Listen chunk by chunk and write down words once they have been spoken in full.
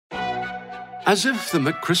As if the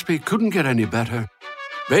McCrispy couldn't get any better,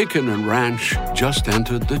 Bacon and Ranch just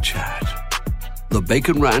entered the chat. The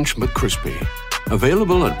Bacon Ranch McCrispy,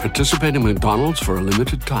 available at participating McDonald's for a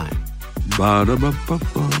limited time. Ba-da-ba-ba-ba.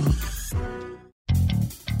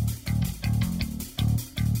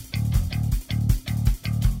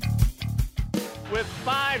 With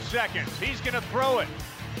 5 seconds, he's going to throw it.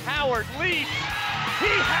 Howard leaps. He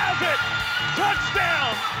has it.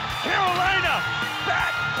 Touchdown. Carolina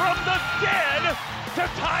back from the dead to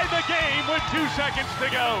tie the game with 2 seconds to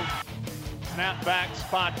go. Snap back,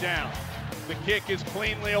 spot down. The kick is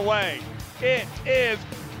cleanly away. It is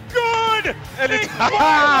good. And it's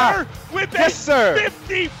Fowler with a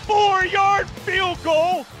 54-yard field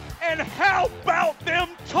goal. And how about them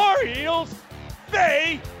Tar Heels?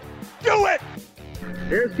 They do it.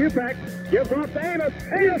 Here's Kupak. Gives off to Amos.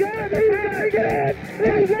 He's good. He's good.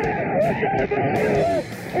 He's good.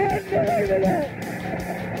 Unbelievable.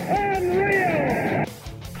 Unreal.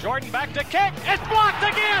 Jordan back to kick. It's blocked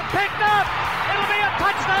again. Picked up. It'll be a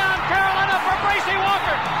touchdown, Carolina, for Bracy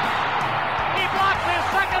Walker. He blocks his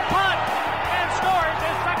second punt and scores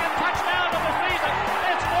his second touchdown of the season.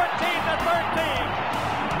 It's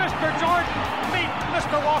 14-13. Mr. Jordan meet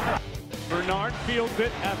Mr. Walker. Bernard fields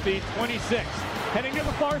it at the 26. Heading to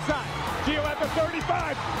the far side. Gio at the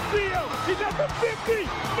 35. Gio, he's at the 50.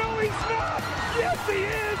 No, he's not. Yes, he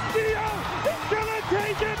is. Gio is going to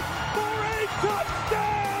take it for a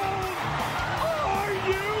touchdown. Are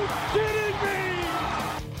you kidding me?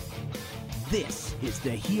 This is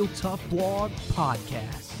the Heel Tough Blog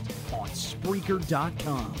Podcast on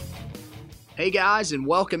Spreaker.com. Hey guys, and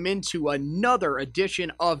welcome into another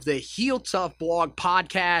edition of the Heel Tough Blog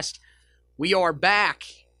Podcast. We are back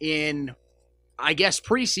in, I guess,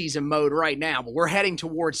 preseason mode right now, but we're heading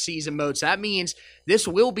towards season mode. So that means this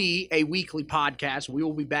will be a weekly podcast. We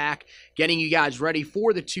will be back getting you guys ready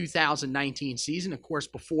for the 2019 season. Of course,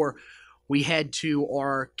 before we head to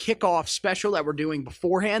our kickoff special that we're doing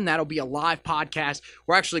beforehand, that'll be a live podcast.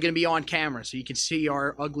 We're actually going to be on camera, so you can see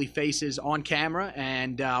our ugly faces on camera,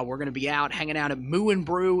 and we're going to be out hanging out at Moo and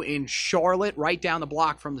Brew in Charlotte, right down the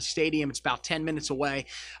block from the stadium. It's about 10 minutes away.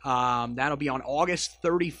 That'll be on August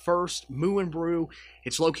 31st, Moo and Brew.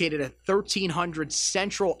 It's located at 1300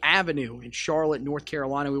 Central Avenue in Charlotte, North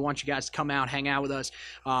Carolina. We want you guys to come out, hang out with us.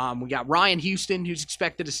 We got Ryan Houston, who's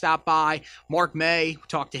expected to stop by. Mark May, we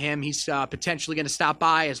talked to him. He's potentially going to stop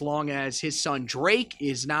by as long as his son Drake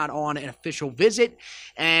is not on an official visit.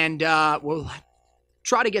 And we'll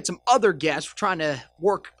try to get some other guests. We're trying to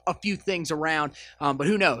work a few things around, but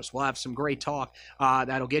who knows? We'll have some great talk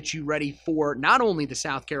that'll get you ready for not only the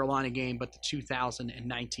South Carolina game, but the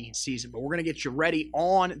 2019 season. But we're going to get you ready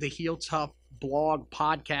on the Heel Tough Blog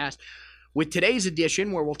Podcast with today's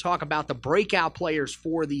edition, where we'll talk about the breakout players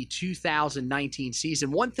for the 2019 season.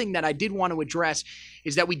 One thing that I did want to address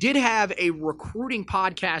is that we did have a recruiting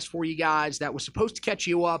podcast for you guys that was supposed to catch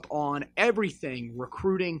you up on everything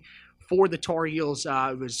recruiting for the Tar Heels.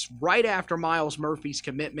 It was right after Miles Murphy's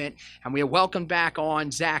commitment, and we have welcomed back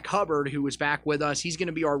on Zach Hubbard, who was back with us. He's going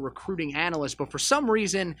to be our recruiting analyst, but for some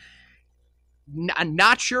reason, I'm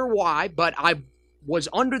not sure why, but I was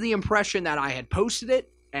under the impression that I had posted it,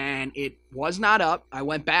 and it was not up. I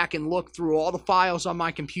went back and looked through all the files on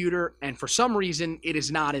my computer, and for some reason, it is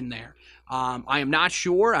not in there. I am not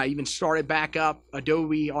sure. I even started back up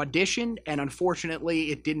Adobe Audition, and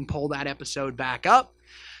unfortunately, it didn't pull that episode back up.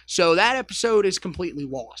 So that episode is completely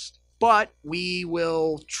lost. But we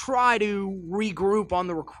will try to regroup on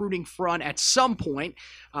the recruiting front at some point.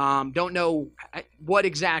 Don't know what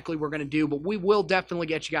exactly we're going to do, but we will definitely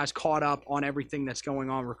get you guys caught up on everything that's going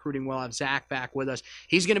on recruiting. We'll have Zach back with us.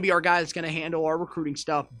 He's going to be our guy that's going to handle our recruiting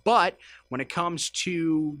stuff. But when it comes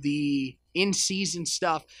to the in-season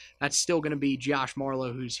stuff, that's still going to be Josh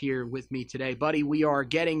Marlowe, who's here with me today. Buddy, we are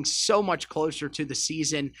getting so much closer to the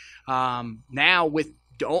season now with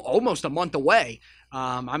almost a month away.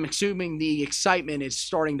 I'm assuming the excitement is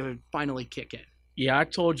starting to finally kick in. Yeah, I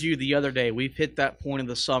told you the other day, we've hit that point of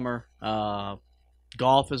the summer.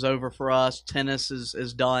 Golf is over for us. Tennis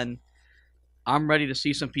is done. I'm ready to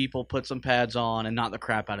see some people put some pads on and knock the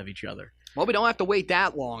crap out of each other. Well, we don't have to wait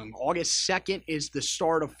that long. August 2nd is the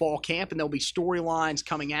start of fall camp, and there'll be storylines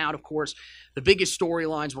coming out. Of course, the biggest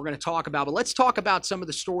storylines we're going to talk about. But let's talk about some of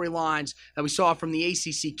the storylines that we saw from the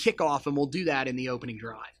ACC kickoff, and we'll do that in the opening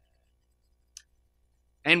drive.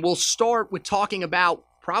 And we'll start with talking about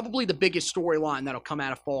probably the biggest storyline that'll come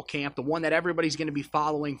out of fall camp, the one that everybody's going to be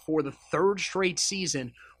following for the third straight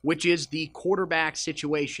season, which is the quarterback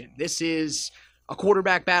situation. This is a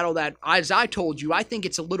quarterback battle that, as I told you, I think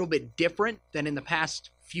it's a little bit different than in the past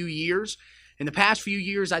few years. In the past few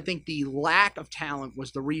years, I think the lack of talent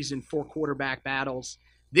was the reason for quarterback battles.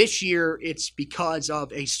 This year, it's because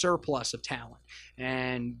of a surplus of talent.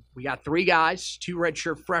 And we got 3 guys, 2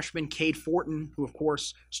 redshirt freshmen, Cade Fortin, who, of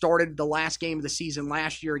course, started the last game of the season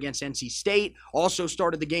last year against NC State, also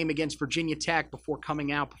started the game against Virginia Tech before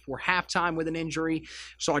coming out before halftime with an injury.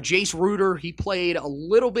 Saw Jace Reuter. He played a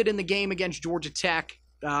little bit in the game against Georgia Tech.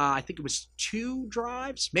 I think it was 2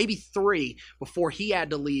 drives, maybe 3, before he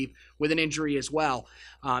had to leave with an injury as well.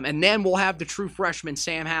 And then we'll have the true freshman,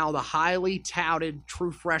 Sam Howell, the highly touted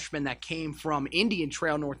true freshman that came from Indian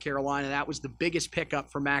Trail, North Carolina. That was the biggest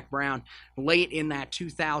pickup for Mack Brown late in that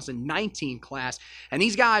 2019 class. And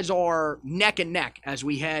these guys are neck and neck as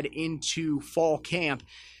we head into fall camp.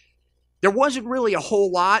 There wasn't really a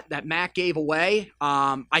whole lot that Mack gave away.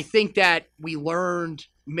 I think that we learned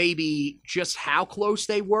maybe just how close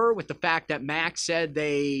they were with the fact that Mack said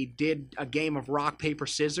they did a game of rock, paper,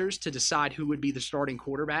 scissors to decide who would be the starting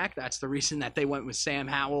quarterback. That's the reason that they went with Sam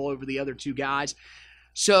Howell over the other 2 guys.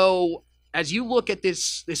 So as you look at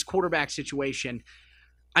this quarterback situation,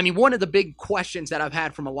 I mean, one of the big questions that I've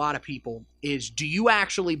had from a lot of people is, do you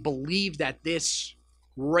actually believe that this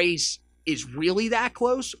race is really that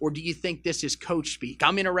close, or do you think this is coach speak?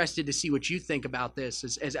 I'm interested to see what you think about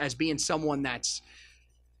this as being someone that's,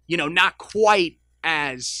 not quite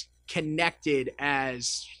as connected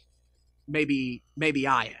as maybe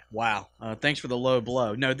I am. Wow. Thanks for the low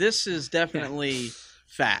blow. No, this is definitely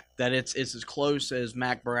fact that it's as close as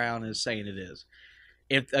Mack Brown is saying it is.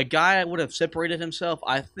 If a guy would have separated himself,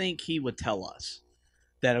 I think he would tell us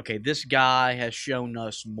that, okay, this guy has shown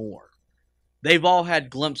us more. They've all had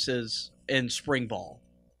glimpses in spring ball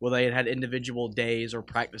where they had individual days or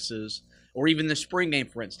practices, or even the spring game,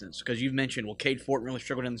 for instance, because you've mentioned, Cade Fortin really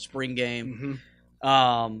struggled in the spring game.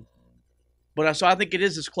 Mm-hmm. So I think it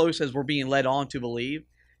is as close as we're being led on to believe.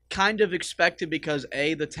 Kind of expected because,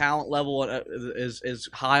 A, the talent level is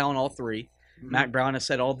high on all 3. Mm-hmm. Mack Brown has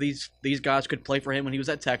said all these guys could play for him when he was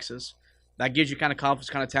at Texas. That gives you kind of confidence,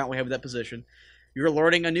 kind of talent we have at that position. You're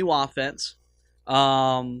learning a new offense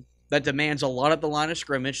that demands a lot at the line of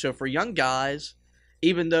scrimmage. So for young guys,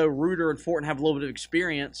 even though Reuter and Fortin have a little bit of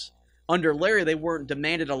experience, under Larry, they weren't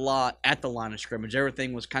demanded a lot at the line of scrimmage.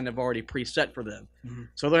 Everything was kind of already preset for them. Mm-hmm.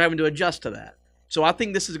 So they're having to adjust to that. So I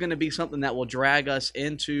think this is going to be something that will drag us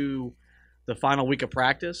into the final week of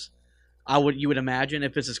practice. You would imagine,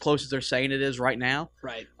 if it's as close as they're saying it is right now.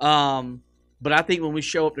 Right. But I think when we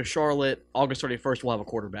show up to Charlotte August 31st, we'll have a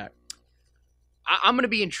quarterback. I'm going to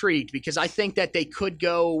be intrigued because I think that they could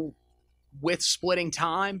go with splitting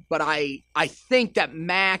time, but I think that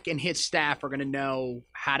Mack and his staff are going to know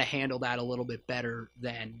how to handle that a little bit better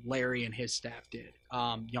than Larry and his staff did.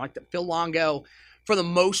 Phil Longo, for the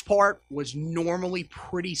most part, was normally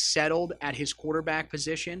pretty settled at his quarterback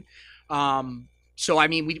position. So, I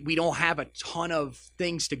mean, we don't have a ton of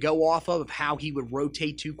things to go off of how he would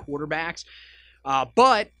rotate 2 quarterbacks.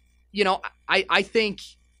 But, I think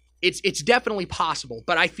it's definitely possible.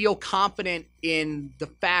 But I feel confident in the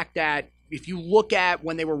fact that if you look at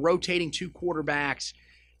when they were rotating 2 quarterbacks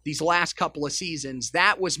these last couple of seasons,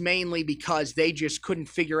 that was mainly because they just couldn't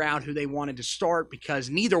figure out who they wanted to start because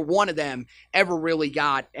neither one of them ever really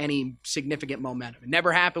got any significant momentum. It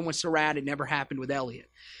never happened with Surratt. It never happened with Elliott.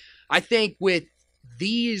 I think with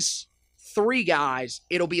these 3 guys,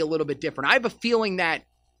 it'll be a little bit different. I have a feeling that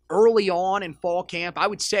early on in fall camp, I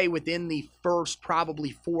would say within the first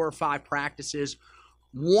probably 4 or 5 practices,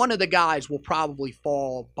 one of the guys will probably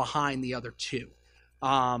fall behind the other 2.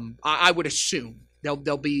 I would assume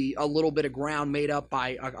there'll be a little bit of ground made up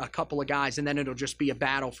by a couple of guys, and then it'll just be a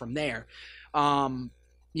battle from there.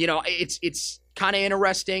 It's kind of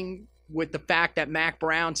interesting with the fact that Mack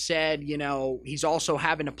Brown said, he's also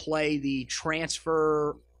having to play the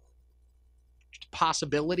transfer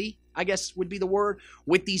possibility, I guess would be the word,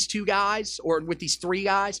 with these 2 guys or with these 3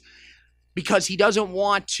 guys, because he doesn't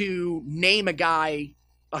want to name a guy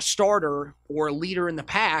a starter or a leader in the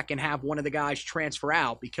pack and have one of the guys transfer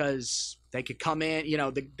out because they could come in,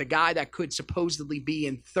 the guy that could supposedly be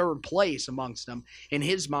in 3rd place amongst them, in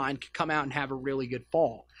his mind, could come out and have a really good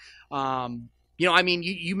fall.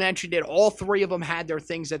 You mentioned it. All 3 of them had their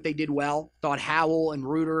things that they did well. Thought Howell and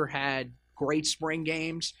Reuter had great spring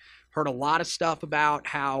games. Heard a lot of stuff about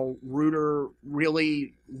how Reuter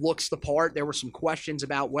really looks the part. There were some questions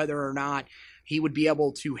about whether or not he would be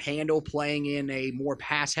able to handle playing in a more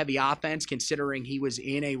pass-heavy offense, considering he was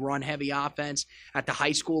in a run-heavy offense at the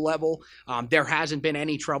high school level. There hasn't been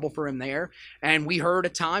any trouble for him there. And we heard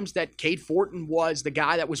at times that Cade Fortin was the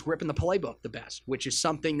guy that was gripping the playbook the best, which is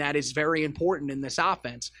something that is very important in this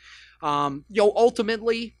offense.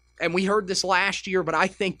 Ultimately, and we heard this last year, but I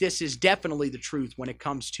think this is definitely the truth when it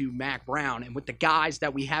comes to Mac Brown. And with the guys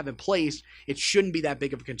that we have in place, it shouldn't be that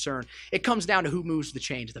big of a concern. It comes down to who moves the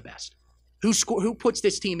chains the best, who puts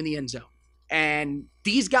this team in the end zone. And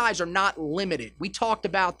these guys are not limited. We talked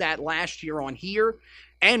about that last year on here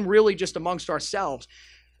and really just amongst ourselves.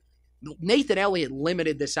 Nathan Elliott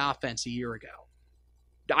limited this offense a year ago.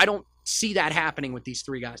 I don't see that happening with these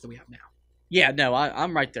three guys that we have now. Yeah, no,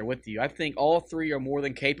 I'm right there with you. I think all three are more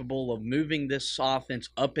than capable of moving this offense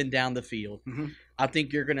up and down the field. Mm-hmm. I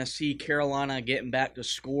think you're going to see Carolina getting back to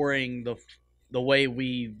scoring the way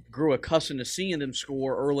we grew accustomed to seeing them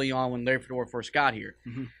score early on when Larry Fedora first got here.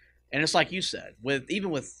 Mm-hmm. And it's like you said, with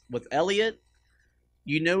Elliott,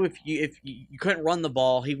 if you couldn't run the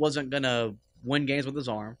ball, he wasn't going to win games with his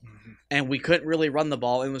arm, mm-hmm. and we couldn't really run the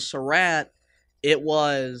ball. And with Surratt,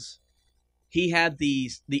 he had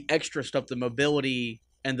the extra stuff, the mobility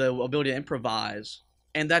and the ability to improvise,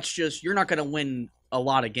 and that's just, you're not going to win a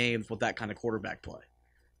lot of games with that kind of quarterback play,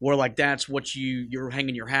 where like that's what you're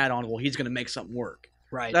hanging your hat on. Well, he's going to make something work.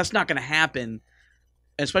 Right. That's not going to happen,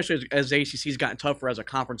 especially as the ACC's gotten tougher as a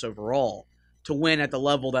conference overall to win at the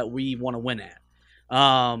level that we want to win at.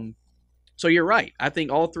 So you're right. I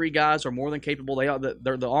think all three guys are more than capable.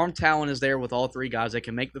 The arm talent is there with all three guys. They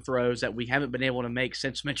can make the throws that we haven't been able to make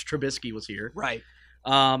since Mitch Trubisky was here. Right.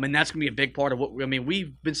 And that's going to be a big part of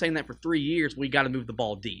we've been saying that for 3 years. We got to move the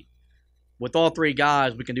ball deep. With all three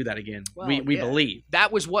guys, we can do that again. Well, we believe.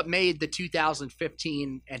 That was what made the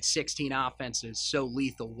 2015 and 16 offenses so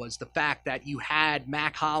lethal, was the fact that you had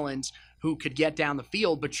Mac Hollins who could get down the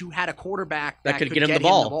field, but you had a quarterback that could get him the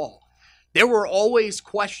ball. There were always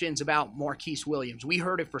questions about Marquise Williams. We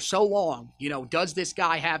heard it for so long. Does this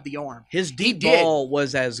guy have the arm? His deep ball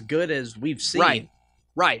was as good as we've seen.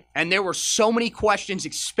 Right. And there were so many questions,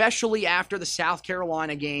 especially after the South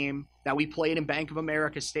Carolina game that we played in Bank of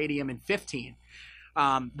America Stadium in 2015.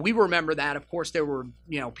 We remember that. Of course, there were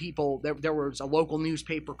people. There was a local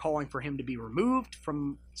newspaper calling for him to be removed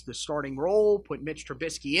from the starting role, put Mitch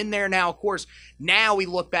Trubisky in there. Now, of course, now we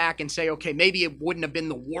look back and say, okay, maybe it wouldn't have been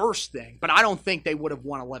the worst thing, but I don't think they would have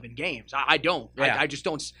won 11 games. I don't. Yeah. I just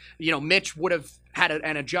don't. Mitch would have had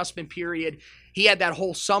an adjustment period. He had that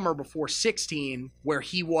whole summer before 16 where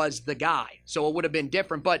he was the guy, so it would have been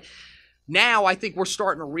different. But now I think we're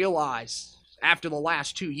starting to realize, after the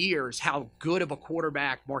last 2 years, how good of a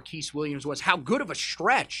quarterback Marquise Williams was, how good of a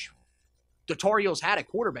stretch the Tar Heels had at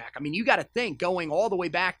quarterback. I mean, you got to think, going all the way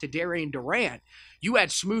back to Darian Durant, you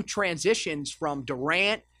had smooth transitions from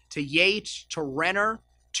Durant to Yates to Renner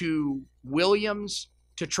to Williams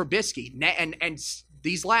to Trubisky. And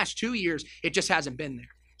these last 2 years, it just hasn't been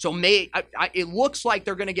there. So it looks like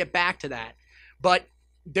they're going to get back to that. But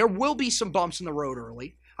there will be some bumps in the road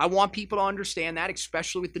early. I want people to understand that,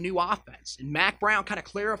 especially with the new offense. And Mac Brown kind of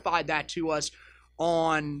clarified that to us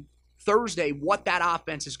on Thursday, what that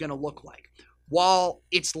offense is going to look like. While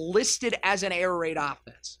it's listed as an air raid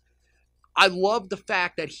offense, I love the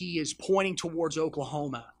fact that he is pointing towards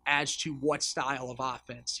Oklahoma as to what style of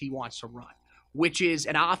offense he wants to run, which is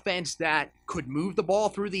an offense that could move the ball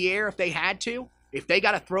through the air if they had to. If they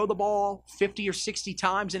got to throw the ball 50 or 60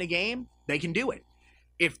 times in a game, they can do it.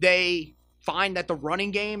 If they find that the running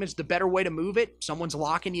game is the better way to move it, someone's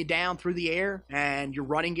locking you down through the air and your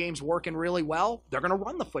running game's working really well, they're going to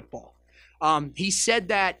run the football. He said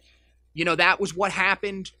that, that was what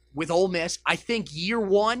happened with Ole Miss. I think year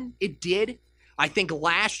one, it did. I think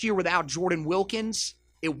last year without Jordan Wilkins,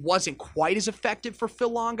 it wasn't quite as effective for Phil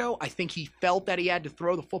Longo. I think he felt that he had to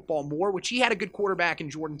throw the football more, which he had a good quarterback in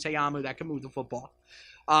Jordan Teamu that can move the football.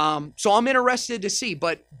 So I'm interested to see.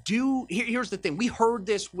 But here's the thing. We heard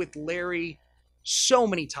this with Larry so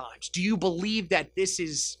many times. Do you believe that this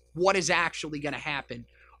is what is actually going to happen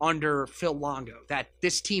under Phil Longo, that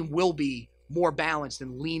this team will be more balanced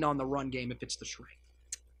and lean on the run game if it's the strength?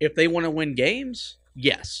 If they want to win games,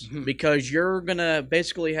 yes, because you're going to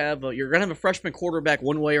basically have a freshman quarterback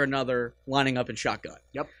one way or another lining up in shotgun.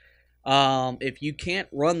 Yep. If you can't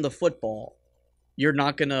run the football, you're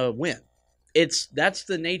not going to win. That's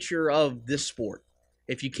the nature of this sport.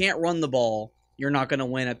 If you can't run the ball, you're not going to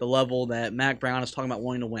win at the level that Mac Brown is talking about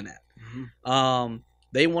wanting to win at. Mm-hmm.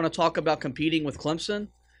 They want to talk about competing with Clemson.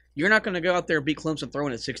 You're not going to go out there and beat Clemson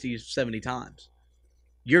throwing it 60, 70 times.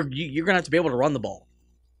 You're going to have to be able to run the ball.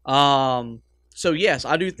 So, yes,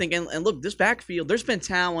 I do think – and look, this backfield, there's been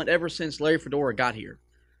talent ever since Larry Fedora got here.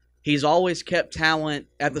 He's always kept talent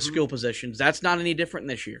at the skill positions. That's not any different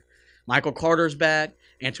this year. Michael Carter's back.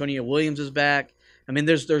 Antonio Williams is back. I mean,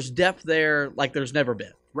 there's depth there like there's never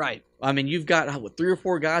been. Right. I mean, you've got 3 or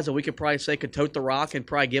 4 guys that we could probably say could tote the rock and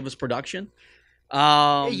probably give us production.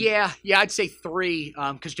 Yeah, I'd say 3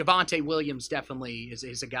 because Javonte Williams definitely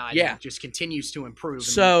is a guy that just continues to improve.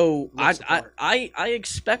 So I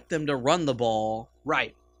expect them to run the ball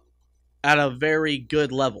right at a very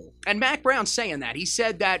good level. And Mac Brown's saying that. He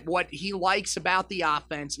said that what he likes about the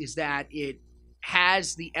offense is that it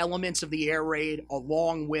has the elements of the air raid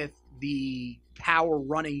along with the power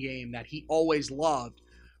running game that he always loved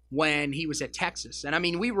when he was at Texas. And I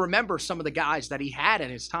mean, we remember some of the guys that he had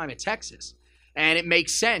in his time at Texas. And it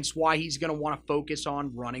makes sense why he's going to want to focus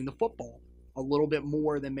on running the football a little bit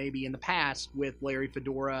more than maybe in the past with Larry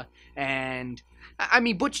Fedora. And, I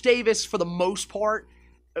mean, Butch Davis, for the most part.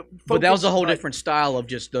 But that was a whole different style of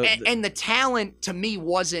just the... And the talent, to me,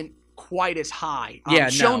 wasn't quite as high.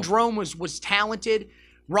 Sean Drome was talented.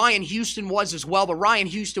 Ryan Houston was as well. But Ryan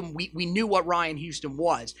Houston, we knew what Ryan Houston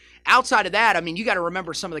was. Outside of that, I mean, you got to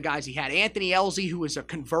remember some of the guys he had. Anthony Elzey, who was a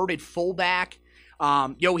converted fullback.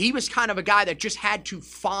 He was kind of a guy that just had to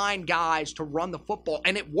find guys to run the football,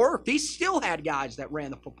 and it worked. He still had guys that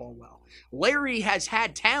ran the football well. Larry has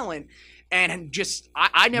had talent, and just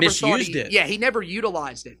I never misused it. Yeah, he never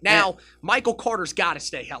utilized it. Now, Michael Carter's got to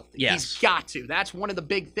stay healthy. Yes. He's got to. That's one of the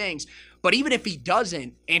big things. But even if he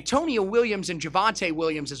doesn't, Antonio Williams and Javonte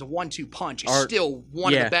Williams as a 1-2 punch is still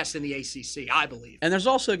one of the best in the ACC, I believe. And there's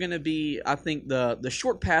also going to be, I think, the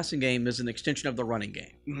short passing game is an extension of the running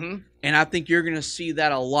game. Mm-hmm. And I think you're going to see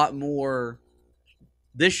that a lot more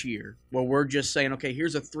this year, where we're just saying, okay,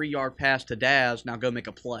 here's a 3-yard pass to Daz, now go make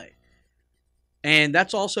a play. And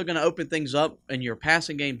that's also going to open things up in your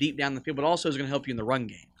passing game deep down the field, but also is going to help you in the run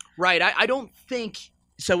game. Right. I don't think...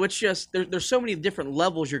 So it's just there's so many different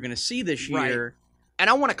levels you're going to see this year. Right. And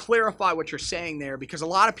I want to clarify what you're saying there, because a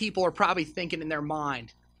lot of people are probably thinking in their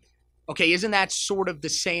mind, okay, isn't that sort of the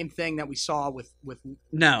same thing that we saw with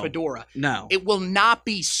Fedora? No. It will not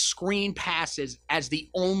be screen passes as the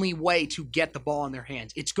only way to get the ball in their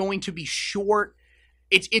hands. It's going to be short.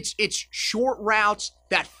 It's short routes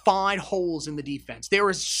that find holes in the defense. There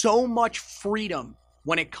is so much freedom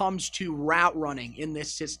when it comes to route running in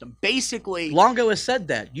this system. Basically, Longo has said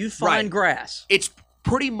that. You find grass. It's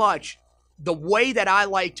pretty much the way that I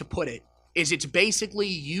like to put it is it's basically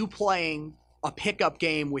you playing a pickup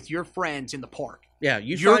game with your friends in the park. Yeah,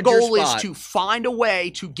 your goal is to find a way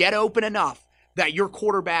to get open enough that your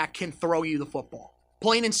quarterback can throw you the football.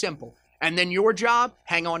 Plain and simple. And then your job,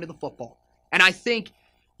 hang on to the football. And I think,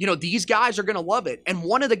 these guys are going to love it. And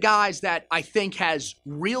one of the guys that I think has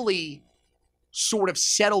really sort of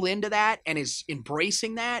settled into that and is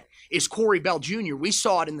embracing that is Corey Bell Jr. We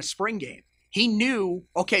saw it in the spring game. He knew,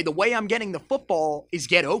 okay, the way I'm getting the football is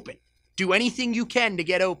get open. Do anything you can to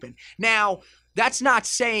get open. Now, that's not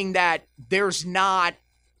saying that there's not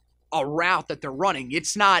a route that they're running.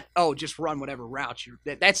 It's not, just run whatever route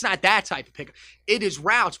that's not that type of pickup. It is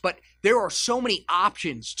routes, but there are so many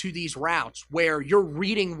options to these routes where you're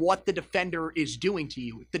reading what the defender is doing to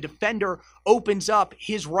you. If the defender opens up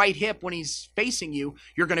his right hip when he's facing you,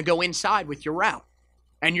 you're going to go inside with your route.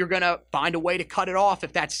 And you're going to find a way to cut it off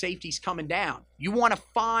if that safety's coming down. You want to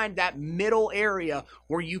find that middle area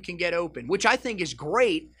where you can get open, which I think is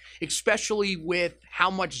great, especially with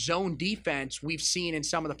how much zone defense we've seen in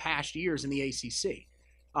some of the past years in the ACC.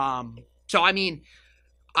 So, I mean,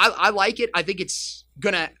 I like it. I think it's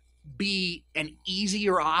going to be an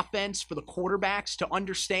easier offense for the quarterbacks to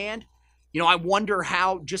understand. I wonder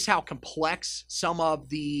how complex some of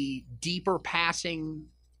the deeper passing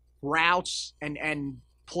routes and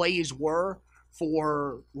plays were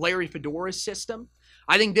for Larry Fedora's system.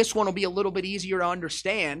 I think this one will be a little bit easier to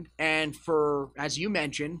understand. And for, as you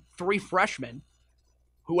mentioned, 3 freshmen,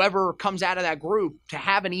 whoever comes out of that group, to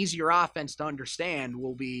have an easier offense to understand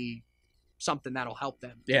will be something that'll help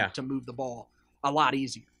them to move the ball a lot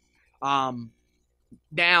easier. Now,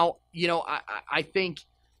 I think,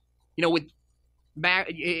 with Mac,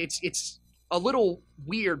 it's a little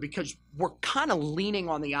weird because we're kind of leaning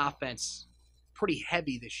on the offense pretty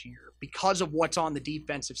heavy this year because of what's on the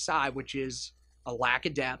defensive side, which is a lack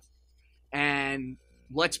of depth. And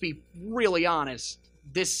let's be really honest,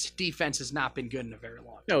 this defense has not been good in a very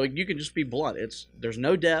long time. No, you can just be blunt. There's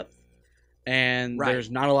no depth and there's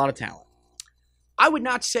not a lot of talent. I would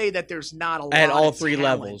not say that there's not a lot at all of 3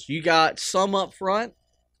 talent. levels. You got some up front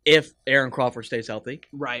if Aaron Crawford stays healthy.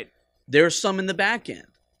 Right. There's some in the back end.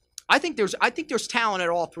 I think there's talent at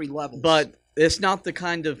all 3 levels. But it's not the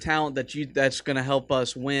kind of talent that's going to help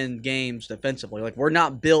us win games defensively. Like, we're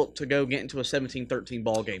not built to go get into a 17-13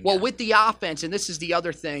 ball game. Well, with the offense, and this is the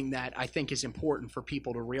other thing that I think is important for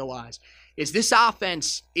people to realize, is this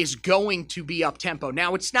offense is going to be up-tempo.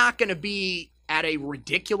 Now, it's not going to be at a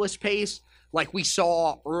ridiculous pace, like we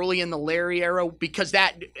saw early in the Larry era, because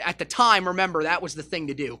that at the time, remember, that was the thing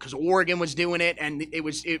to do because Oregon was doing it and it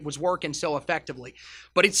was working so effectively.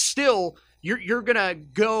 But it's still, you're gonna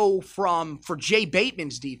go for Jay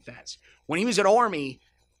Bateman's defense when he was at Army,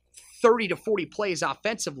 30 to 40 plays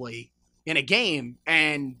offensively in a game,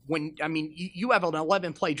 and you have an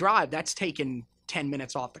 11-play drive that's taken 10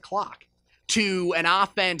 minutes off the clock, to an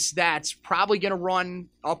offense that's probably going to run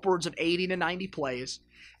upwards of 80 to 90 plays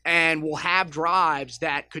and will have drives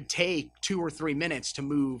that could take 2 or 3 minutes to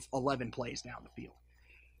move 11 plays down the field.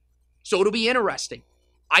 So it'll be interesting.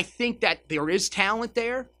 I think that there is talent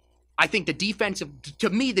there. I think the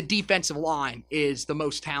defensive line is the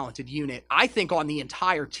most talented unit, I think, on the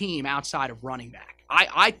entire team outside of running back.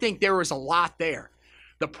 I think there is a lot there.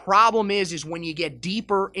 The problem is when you get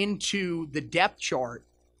deeper into the depth chart,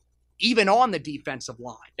 even on the defensive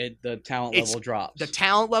line, the talent level drops. The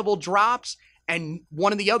talent level drops, and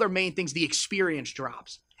one of the other main things, the experience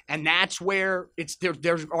drops. And that's where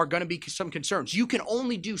there are going to be some concerns. You can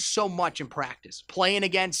only do so much in practice, playing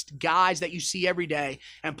against guys that you see every day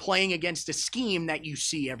and playing against a scheme that you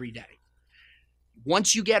see every day.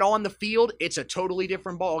 Once you get on the field, it's a totally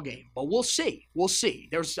different ballgame. But we'll see. We'll see.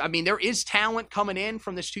 There is talent coming in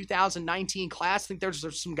from this 2019 class. I think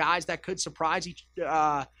there's some guys that could surprise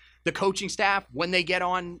the coaching staff when they get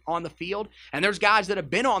on the field. And there's guys that have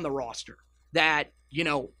been on the roster that,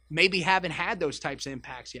 maybe haven't had those types of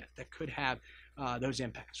impacts yet that could have those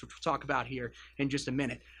impacts, which we'll talk about here in just a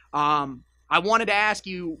minute. I wanted to ask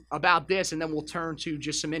you about this, and then we'll turn to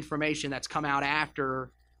just some information that's come out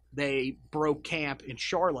after they broke camp in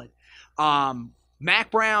Charlotte.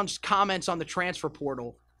 Mac Brown's comments on the transfer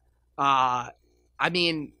portal. Can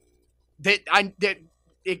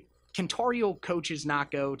Tar Heel coaches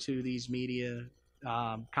not go to these media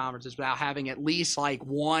conferences without having at least like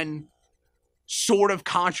one sort of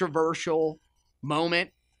controversial moment?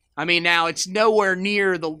 Now it's nowhere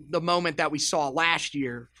near the moment that we saw last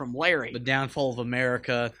year from Larry. The downfall of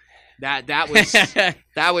America. That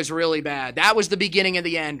was really bad. That was the beginning of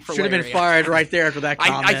the end for Larry. Should have been fired right there after that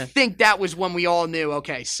comment. I think that was when we all knew,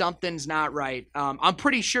 okay, something's not right. I'm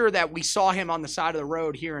pretty sure that we saw him on the side of the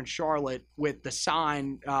road here in Charlotte with the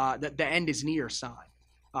sign, the end is near sign.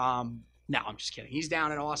 No, I'm just kidding. He's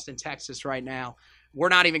down in Austin, Texas right now. We're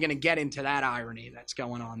not even going to get into that irony that's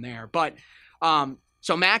going on there. But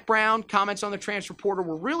so Mac Brown comments on the transfer portal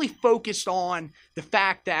were really focused on the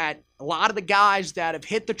fact that a lot of the guys that have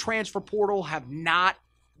hit the transfer portal have not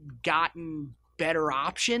gotten better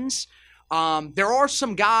options. There are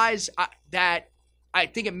some guys that I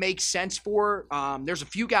think it makes sense for. There's a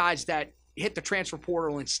few guys that hit the transfer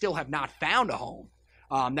portal and still have not found a home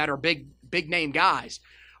that are big name guys.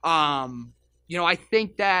 I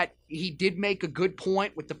think that he did make a good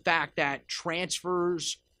point with the fact that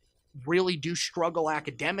transfers really do struggle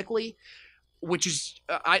academically, which is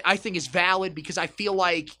I think is valid, because I feel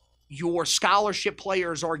like your scholarship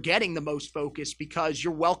players are getting the most focus because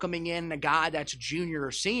you're welcoming in a guy that's a junior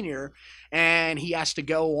or senior, and he has to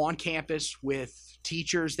go on campus with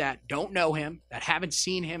teachers that don't know him, that haven't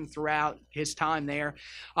seen him throughout his time there.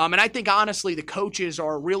 And I think, honestly, the coaches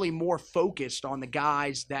are really more focused on the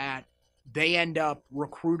guys that they end up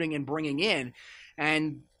recruiting and bringing in.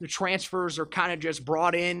 And the transfers are kind of just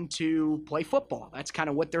brought in to play football. That's kind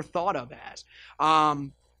of what they're thought of as.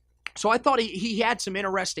 So I thought he had some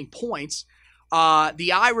interesting points.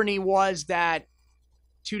 The irony was that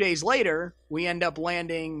 2 days later, we end up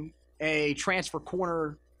landing a transfer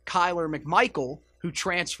corner, Kyler McMichael, who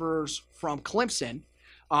transfers from Clemson.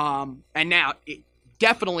 And now,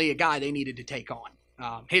 definitely a guy they needed to take on.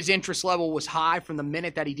 His interest level was high from the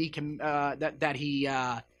minute that he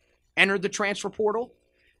entered the transfer portal,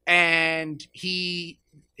 and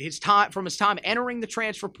his time entering the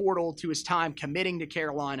transfer portal to his time committing to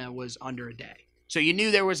Carolina was under a day. So you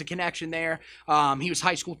knew there was a connection there. He was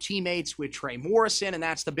high school teammates with Trey Morrison, and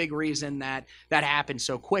that's the big reason that happened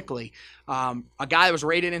so quickly. A guy that was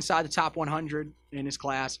rated inside the top 100 in his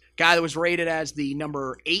class, guy that was rated as the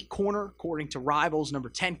number 8 corner, according to Rivals, number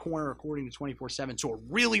 10 corner, according to 24/7. So a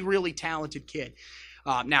really, really talented kid.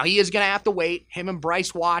 Now, he is going to have to wait. Him and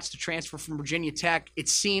Bryce Watts to transfer from Virginia Tech, it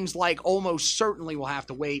seems like almost certainly will have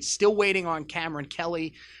to wait. Still waiting on Cameron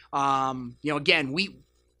Kelly. Again,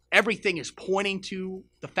 everything is pointing to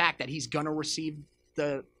the fact that he's going to receive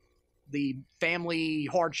the family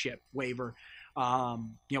hardship waiver,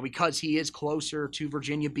 because he is closer to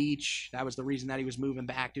Virginia Beach. That was the reason that he was moving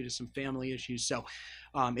back due to some family issues. So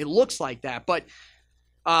it looks like that. But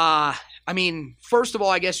I mean, first of all,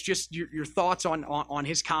 I guess just your thoughts on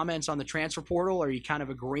his comments on the transfer portal. Are you kind of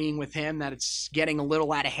agreeing with him that it's getting a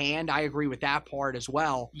little out of hand? I agree with that part as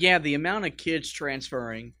well. Yeah, the amount of kids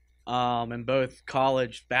transferring in both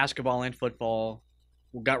college basketball and football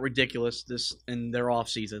got ridiculous this in their off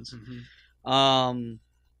seasons. Mm-hmm.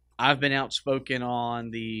 I've been outspoken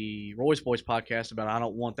on the Royce Boys podcast about I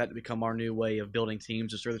don't want that to become our new way of building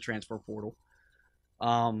teams is through the transfer portal.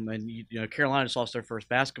 And Carolina just lost their first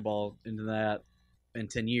basketball into that in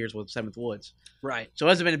 10 years with Seventh Woods. Right. So it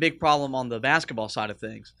hasn't been a big problem on the basketball side of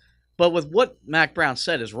things. But with what Mac Brown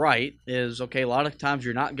said is right, is okay, a lot of times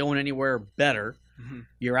you're not going anywhere better. Mm-hmm.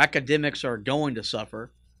 Your academics are going to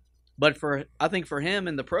suffer. But I think for him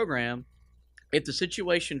in the program, if the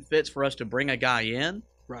situation fits for us to bring a guy in,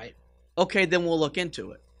 right, okay, then we'll look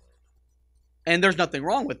into it. And there's nothing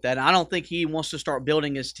wrong with that. I don't think he wants to start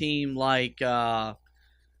building his team like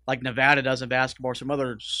Nevada does in basketball or some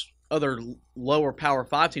other lower Power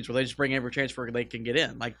 5 teams where they just bring every transfer they can get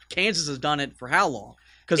in. Like Kansas has done it for how long?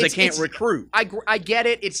 Because they can't recruit. I get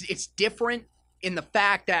it. It's different in the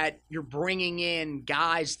fact that you're bringing in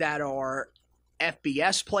guys that are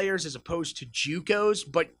FBS players as opposed to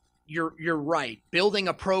JUCOs, but you're right. Building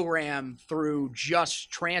a program through just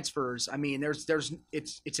transfers, I mean,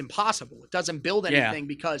 it's impossible. It doesn't build anything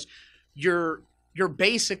because you're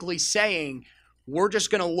basically saying we're just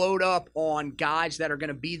going to load up on guys that are going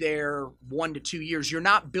to be there 1 to 2 years. You're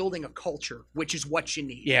not building a culture, which is what you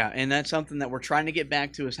need. Yeah, and that's something that we're trying to get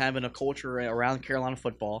back to is having a culture around Carolina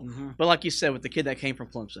football. Mm-hmm. But like you said, with the kid that came from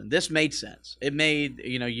Clemson, this made sense. It made,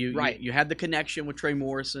 you had the connection with Trey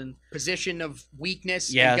Morrison. Position of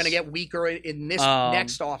weakness. Yes. Going to get weaker in this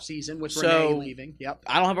next offseason with Renee leaving. Yep.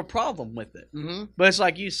 I don't have a problem with it. Mm-hmm. But it's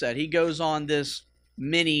like you said, he goes on this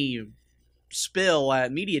mini spill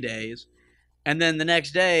at media days. And then the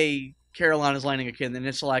next day, Carolina's landing a kid, and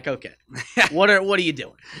it's like, okay, what are you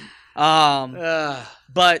doing?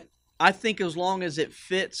 But I think as long as it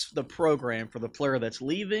fits the program for the player that's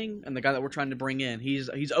leaving and the guy that we're trying to bring in,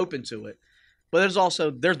 he's open to it. But there's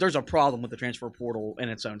also there's a problem with the transfer portal in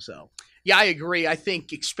its own self. Yeah, I agree. I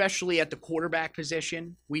think especially at the quarterback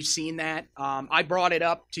position, we've seen that. I brought it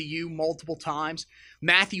up to you multiple times.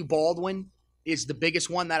 Matthew Baldwin is the biggest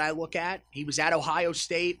one that I look at. He was at Ohio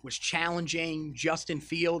State, was challenging Justin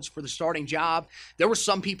Fields for the starting job. There were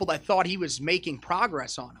some people that thought he was making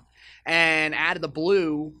progress on him. And out of the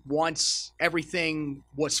blue, once everything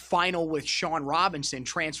was final with Sean Robinson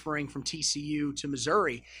transferring from TCU to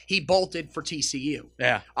Missouri, he bolted for TCU.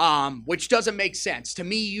 Yeah. Which doesn't make sense. To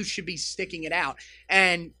me, you should be sticking it out.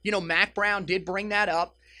 And, Mac Brown did bring that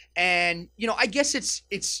up. And, I guess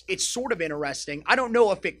it's sort of interesting. I don't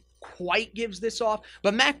know if it quite gives this off,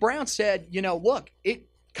 but Mac Brown said, look, it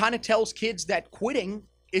kind of tells kids that quitting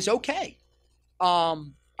is okay.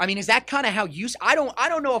 I mean, is that kind of how you? I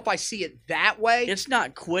don't know if I see it that way. It's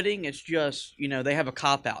not quitting. It's just they have a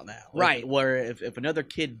cop out now, right? Where if another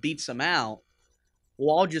kid beats them out,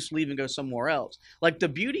 well, I'll just leave and go somewhere else. Like the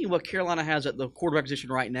beauty of what Carolina has at the quarterback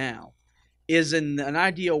position right now is in an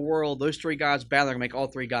ideal world, those three guys battling to make all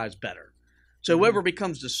three guys better. So whoever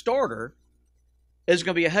becomes the starter is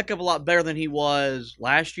going to be a heck of a lot better than he was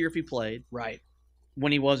last year if he played. Right.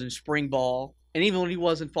 When he was in spring ball, and even when he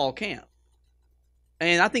was in fall camp.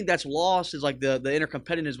 And I think that's lost is like the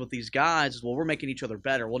intercompetitiveness with these guys is, well, we're making each other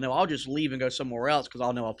better. Well, no, I'll just leave and go somewhere else because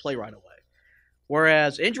I'll know I'll play right away.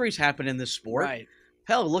 Whereas injuries happen in this sport. Right.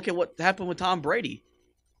 Hell, look at what happened with Tom Brady.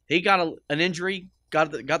 He got an injury,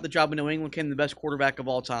 got the job in New England, became the best quarterback of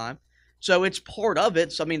all time. So it's part of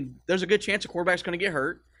it. So, I mean, there's a good chance a quarterback's going to get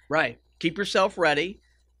hurt. Right. Keep yourself ready.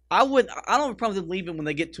 I don't have a problem with them leaving when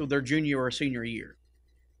they get to their junior or senior year.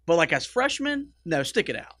 But like as freshmen, no, stick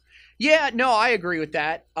it out. Yeah, no, I agree with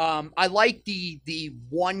that. I like the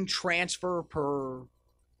one transfer per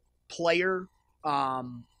player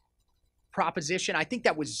proposition. I think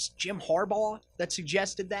that was Jim Harbaugh that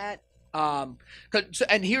suggested that. And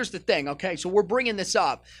here's the thing, okay? So we're bringing this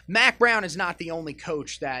up. Mac Brown is not the only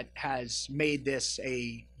coach that has made this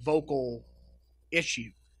a vocal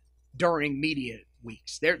issue during media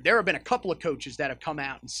weeks. There have been a couple of coaches that have come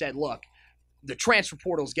out and said, look, the transfer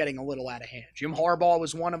portal is getting a little out of hand. Jim Harbaugh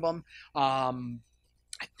was one of them. I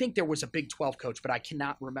think there was a Big 12 coach, but I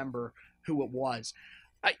cannot remember who it was.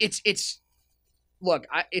 It's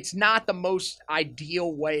not the most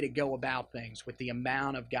ideal way to go about things with the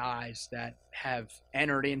amount of guys that have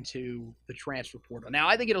entered into the transfer portal. Now,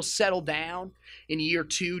 I think it'll settle down in year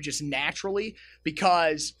 2 just naturally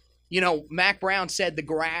because, Mac Brown said the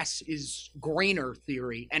grass is greener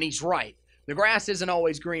theory, and he's right. the grass isn't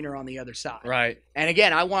always greener on the other side. Right. And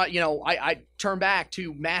again, I turn back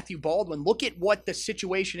to Matthew Baldwin. Look at what the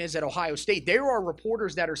situation is at Ohio State. There are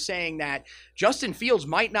reporters that are saying that Justin Fields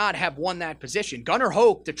might not have won that position. Gunnar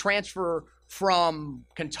Hoke, the transfer from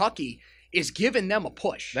Kentucky, is giving them a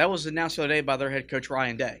push. That was announced the other day by their head coach,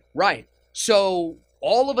 Ryan Day. Right. So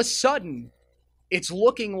all of a sudden, it's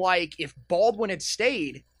looking like if Baldwin had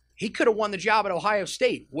stayed, he could have won the job at Ohio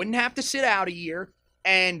State. Wouldn't have to sit out a year.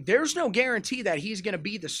 And there's no guarantee that he's going to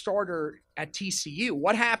be the starter at TCU.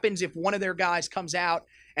 What happens if one of their guys comes out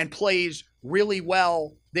and plays really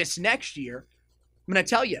well this next year? I'm going to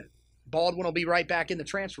tell you, Baldwin will be right back in the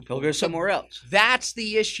transfer portal. He'll go somewhere else. That's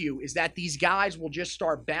the issue, is that these guys will just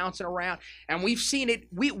start bouncing around. And we've seen it.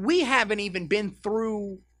 We haven't even been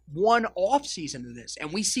through one offseason of this.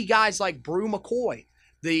 And we see guys like Brew McCoy,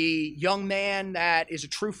 the young man that is a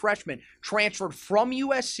true freshman, transferred from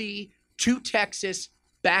USC to Texas,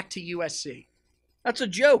 back to USC. That's a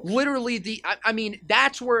joke. Literally, I mean,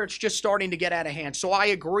 that's where it's just starting to get out of hand. So I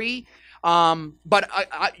agree, but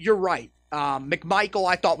you're right. McMichael,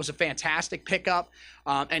 I thought, was a fantastic pickup.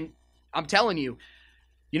 And I'm telling you,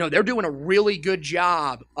 they're doing a really good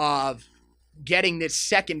job of getting this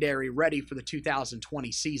secondary ready for the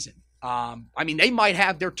 2020 season. I mean, they might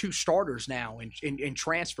have their two starters now in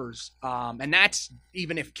transfers. And that's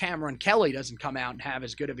even if Cameron Kelly doesn't come out and have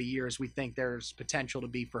as good of a year as we think there's potential to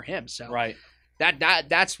be for him. So right.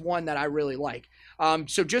 That's one that I really like.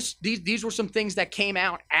 So just these were some things that came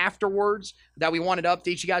out afterwards that we wanted to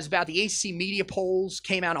update you guys about. The ACC media polls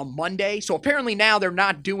came out on Monday. So apparently now they're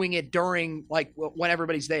not doing it during when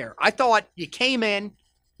everybody's there. I thought you came in,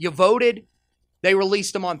 you voted, they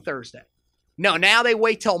released them on Thursday. No, now they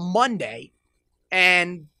wait till Monday,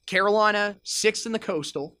 and Carolina 6th in the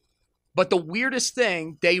Coastal. But the weirdest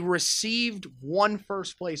thing, they received one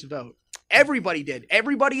first-place vote. Everybody did.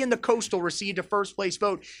 Everybody in the Coastal received a first-place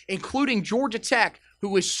vote, including Georgia Tech,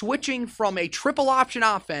 who is switching from a triple-option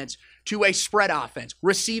offense to a spread offense,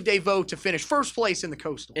 received a vote to finish first place in the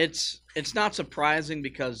Coastal. It's not surprising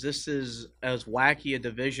because this is as wacky a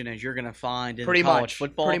division as you're going to find in college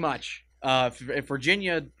football. Pretty much. If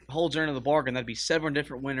Virginia holds their end of the bargain, that'd be 7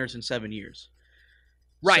 different winners in 7 years.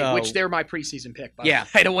 Right, so, which they're my preseason pick, by yeah,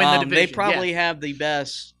 the way, to win the division. They probably have the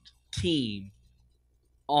best team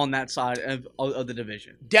on that side of the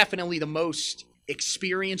division. Definitely the most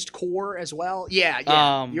experienced core as well.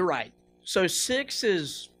 Yeah, you're right. So 6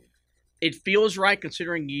 is, it feels right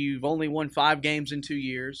considering you've only won 5 games in 2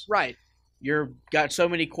 years. Right. You've got so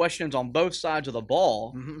many questions on both sides of the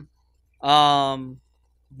ball. Mm-hmm.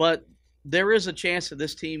 But there is a chance that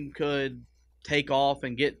this team could take off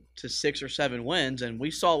and get to 6 or 7 wins. And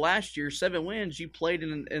we saw last year, 7 wins, you played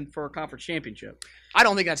in for a conference championship. I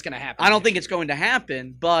don't think that's going to happen. I don't think it's going to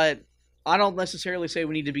happen, but I don't necessarily say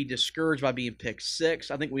we need to be discouraged by being picked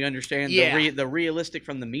 6. I think we understand the realistic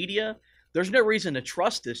from the media. There's no reason to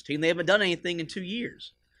trust this team. They haven't done anything in 2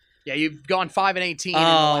 years. Yeah, you've gone 5-18 in the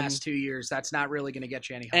last 2 years. That's not really going to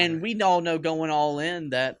get you any higher. And we all know going all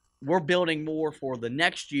in that we're building more for the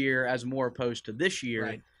next year as more opposed to this year.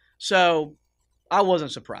 Right. So I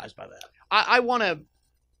wasn't surprised by that. I want to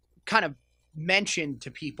kind of mention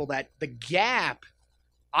to people that the gap,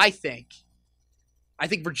 I think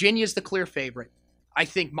Virginia's the clear favorite. I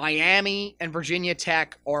think Miami and Virginia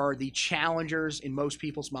Tech are the challengers in most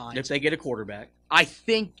people's minds. If they get a quarterback. I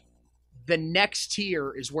think the next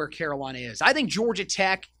tier is where Carolina is. I think Georgia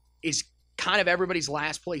Tech is kind of everybody's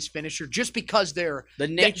last place finisher just because they're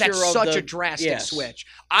that's such a drastic switch.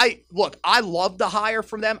 I love the hire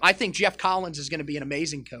from them. I think Jeff Collins is going to be an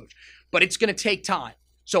amazing coach, but it's going to take time.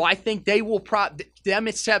 So I think they will them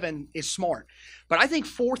at 7 is smart. But I think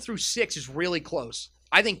 4 through 6 is really close.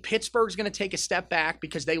 I think Pittsburgh's going to take a step back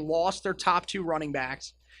because they lost their top 2 running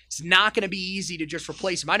backs. It's not going to be easy to just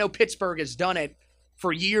replace them. I know Pittsburgh has done it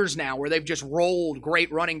for years now where they've just rolled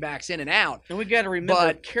great running backs in and out. And we got to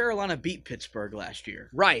remember Carolina beat Pittsburgh last year.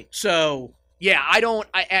 Right. So, yeah,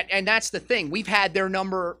 and that's the thing. We've had their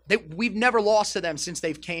number. We've never lost to them since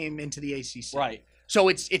they've came into the ACC. Right. So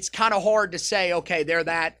it's kind of hard to say, okay, they're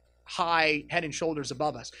that high head and shoulders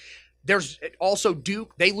above us. There's also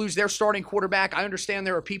Duke. They lose their starting quarterback. I understand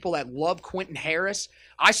there are people that love Quentin Harris.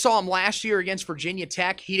 I saw him last year against Virginia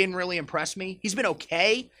Tech. He didn't really impress me. He's been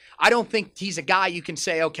okay. I don't think he's a guy you can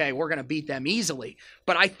say, okay, we're going to beat them easily.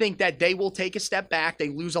 But I think that they will take a step back. They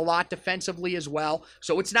lose a lot defensively as well.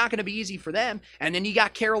 So it's not going to be easy for them. And then you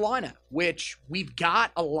got Carolina, which we've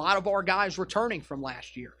got a lot of our guys returning from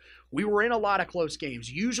last year. We were in a lot of close games.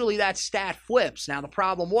 Usually that stat flips. Now, the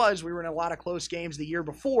problem was we were in a lot of close games the year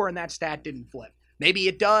before, and that stat didn't flip. Maybe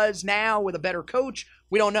it does now with a better coach.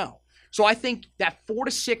 We don't know. So I think that 4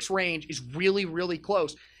 to 6 range is really, really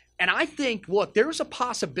close. And I think, look, there's a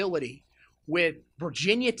possibility with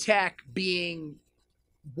Virginia Tech being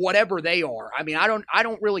whatever they are. I mean, I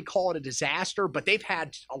don't really call it a disaster, but they've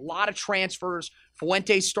had a lot of transfers.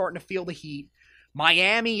 Fuente's starting to feel the heat.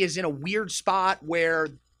 Miami is in a weird spot where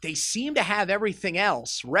they seem to have everything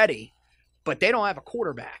else ready, but they don't have a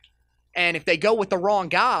quarterback. And if they go with the wrong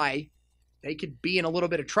guy, they could be in a little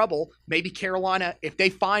bit of trouble. Maybe Carolina, if they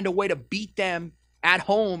find a way to beat them at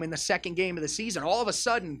home in the second game of the season, all of a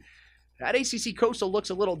sudden, that ACC Coastal looks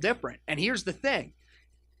a little different. And here's the thing.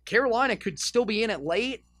 Carolina could still be in it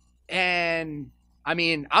late. And, I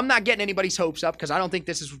mean, I'm not getting anybody's hopes up because I don't think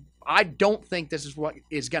this is what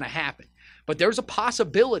is going to happen. But there's a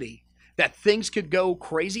possibility that things could go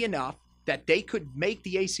crazy enough that they could make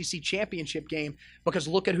the ACC championship game, because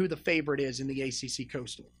look at who the favorite is in the ACC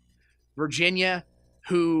Coastal. Virginia,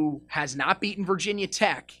 who has not beaten Virginia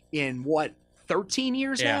Tech in, 13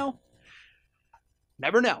 years now?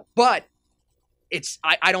 Never know. But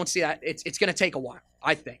I don't see that. It's going to take a while,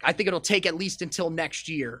 I think. I think it'll take at least until next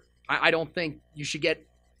year. I don't think you should get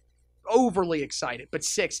overly excited. But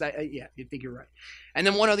 6, you think you're right. And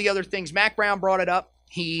then one of the other things, Mac Brown brought it up.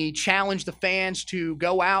 He challenged the fans to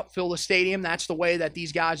go out, fill the stadium. That's the way that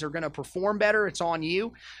these guys are going to perform better. It's on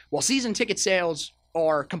you. Well, season ticket sales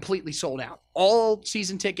are completely sold out. All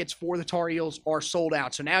season tickets for the Tar Heels are sold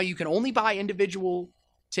out. So now you can only buy individual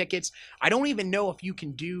tickets. I don't even know if you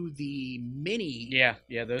can do the mini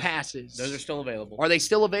those passes. Those are still available. Are they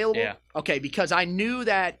still available? Yeah. Okay, because I knew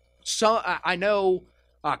that I know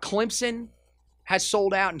Clemson has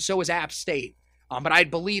sold out, and so has App State. But I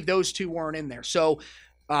believe those two weren't in there. So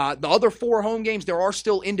the other 4 home games, there are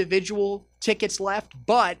still individual tickets left,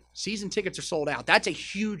 but season tickets are sold out. That's a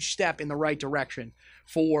huge step in the right direction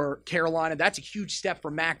for Carolina. That's a huge step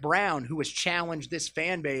for Mac Brown, who has challenged this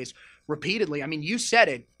fan base repeatedly. I mean, you said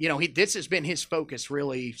it. This has been his focus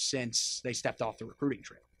really since they stepped off the recruiting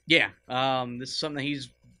trail. Yeah, this is something that he's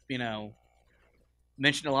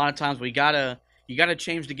mentioned a lot of times. You gotta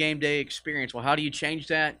change the game day experience. Well, how do you change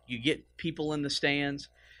that? You get people in the stands.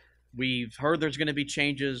 We've heard there's going to be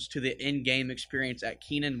changes to the in-game experience at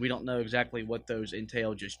Keenan. We don't know exactly what those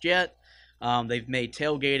entail just yet. They've made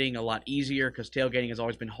tailgating a lot easier because tailgating has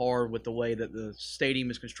always been hard with the way that the stadium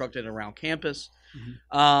is constructed around campus.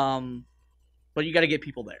 Mm-hmm. But you got to get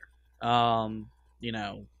people there. And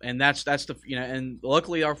that's the and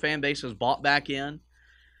luckily our fan base has bought back in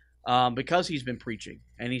because he's been preaching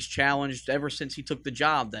and he's challenged ever since he took the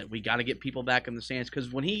job that we got to get people back in the stands, because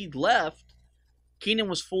when he left, Keenan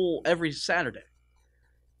was full every Saturday.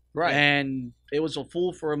 Right. And it was a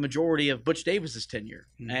full for a majority of Butch Davis's tenure.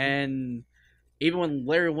 Mm-hmm. And even when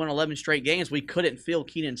Larry won 11 straight games, we couldn't fill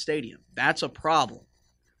Keenan Stadium. That's a problem.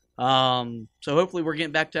 So hopefully we're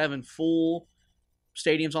getting back to having full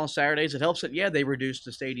stadiums on Saturdays. It helps that, they reduced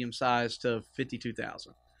the stadium size to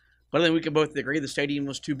 52,000. But I think we can both agree the stadium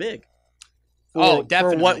was too big.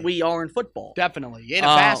 Definitely. For what we are in football. Definitely. In a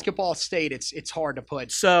basketball state, it's hard to put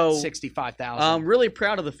 65,000. I'm really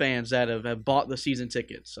proud of the fans that have bought the season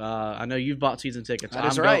tickets. I know you've bought season tickets.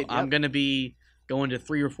 That's right. I'm going to be going to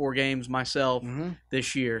 3 or 4 games myself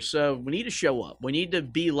this year. So we need to show up. We need to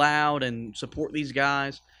be loud and support these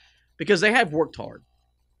guys because they have worked hard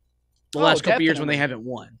the last couple years when they haven't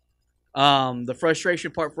won. The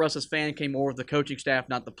frustration part for us as fans came more with the coaching staff,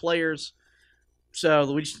 not the players.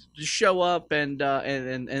 So we just show up, and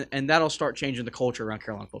that'll start changing the culture around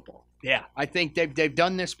Carolina football. Yeah, I think they've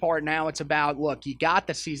done this part now. It's about, look, you got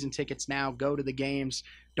the season tickets now. Go to the games.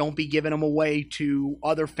 Don't be giving them away to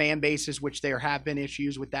other fan bases, which there have been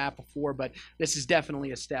issues with that before. But this is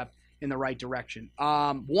definitely a step in the right direction.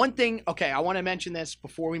 One thing, I want to mention this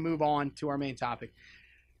before we move on to our main topic.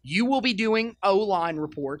 You will be doing O-line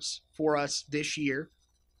reports for us this year.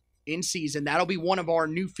 In season. That'll be one of our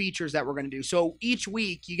new features that we're going to do. So each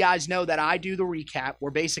week, you guys know that I do the recap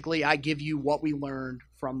where basically I give you what we learned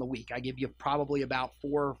from the week. I give you probably about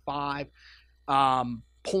 4 or 5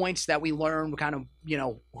 points that we learned, kind of,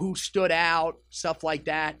 who stood out, stuff like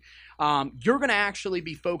that. You're going to actually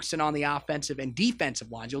be focusing on the offensive and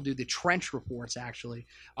defensive lines. You'll do the trench reports, actually.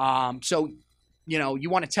 So you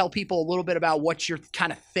want to tell people a little bit about what you're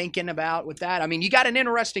kind of thinking about with that. I mean, you got an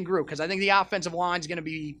interesting group because I think the offensive line is going to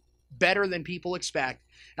be better than people expect.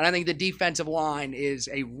 And I think the defensive line is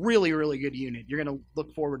a really, really good unit. You're going to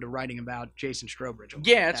look forward to writing about Jason Strobridge.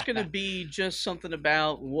 Yeah, it's going to be just something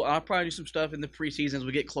about – I'll probably do some stuff in the preseason as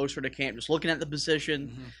we get closer to camp, just looking at the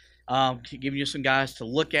position, giving you some guys to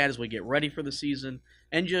look at as we get ready for the season,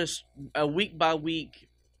 and just a week-by-week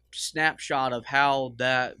snapshot of how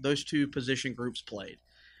those two position groups played.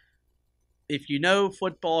 if you know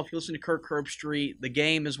football, if you listen to Kirk Herbstreit, the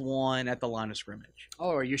game is won at the line of scrimmage.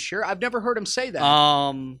 Oh, are you sure? I've never heard him say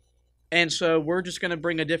that. And so we're just going to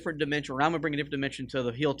bring a different dimension. Or I'm going to bring a different dimension to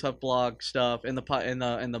the Heel Tough blog stuff in the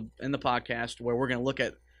podcast, where we're going to look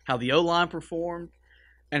at how the O-line performed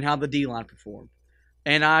and how the D-line performed.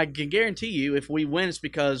 And I can guarantee you, if we win, it's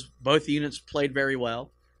because both units played very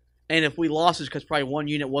well, and if we lost, it's because probably one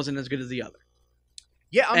unit wasn't as good as the other.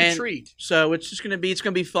 Yeah, I'm intrigued. So it's going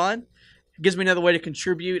to be fun. It gives me another way to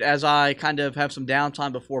contribute as I kind of have some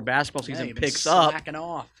downtime before basketball season picks up. Slacking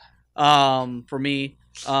off. For me.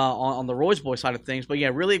 On the Roy's Boy side of things. But, yeah,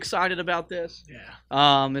 really excited about this.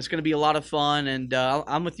 Yeah. It's going to be a lot of fun, and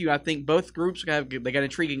I'm with you. I think both groups they got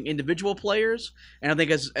intriguing individual players, and I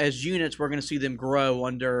think as units we're going to see them grow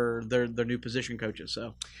under their new position coaches.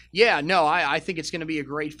 So, yeah, no, I think it's going to be a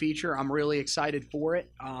great feature. I'm really excited for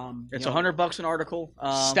it. It's $100 an article.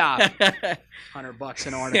 Stop. $100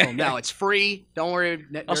 an article. No, it's free. Don't worry.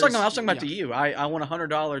 I was talking about to you. I want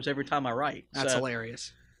 $100 every time I write. That's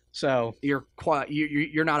hilarious. So you're not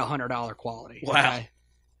 $100 quality. Wow.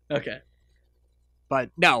 Okay. But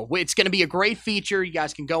no, it's going to be a great feature. You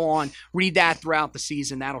guys can go on, read that throughout the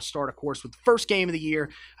season. That'll start, of course, with the first game of the year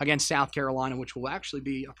against South Carolina, which will actually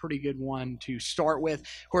be a pretty good one to start with.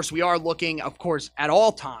 Of course, we are looking, of course, at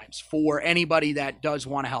all times for anybody that does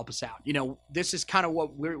want to help us out. You know, this is kind of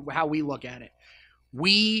how we look at it.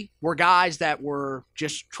 We were guys that were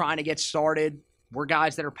just trying to get started. We're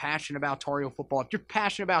guys that are passionate about Tar Heel football. If you're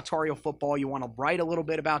passionate about Tar Heel football, you want to write a little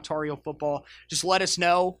bit about Tar Heel football, just let us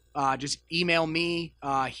know. Just email me,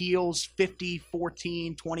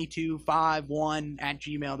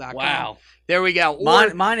 heels50142251@gmail.com. Wow. There we go.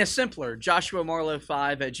 Mine is simpler.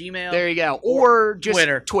 JoshuaMarlowe5@gmail. There you go. Or just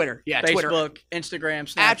Twitter. Yeah, Facebook, Twitter.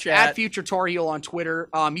 Instagram, Snapchat. At Future Tar Heel on Twitter.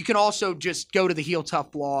 You can also just go to the Heel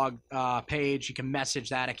Tough blog page. You can message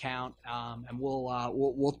that account, and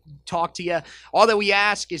we'll talk to you. All that we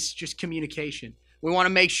ask is just communication. We want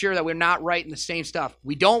to make sure that we're not writing the same stuff.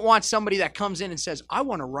 We don't want somebody that comes in and says, I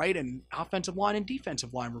want to write an offensive line and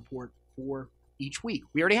defensive line report for each week.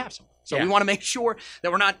 We already have some. So we want to make sure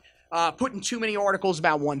that we're not putting too many articles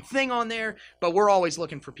about one thing on there, but we're always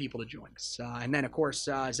looking for people to join us. And then, of course,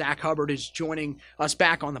 Zach Hubbard is joining us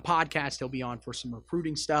back on the podcast. He'll be on for some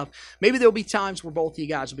recruiting stuff. Maybe there'll be times where both of you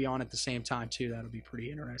guys will be on at the same time, too. That'll be pretty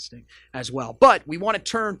interesting as well. But we want to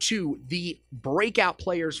turn to the breakout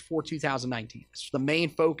players for 2019. This is the main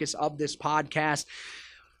focus of this podcast.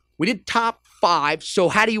 We did top 5, so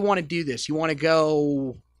how do you want to do this? You want to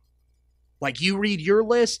go like you read your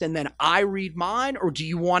list and then I read mine, or do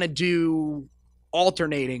you want to do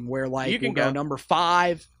alternating where like you can go number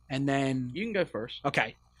 5 and then you can go first?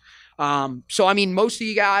 Okay. So I mean, most of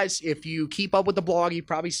you guys, if you keep up with the blog, you've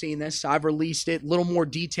probably seen this. I've released it, a little more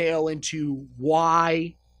detail into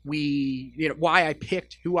why I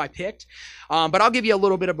picked who I picked. But I'll give you a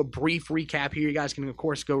little bit of a brief recap here. You guys can, of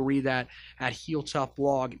course, go read that at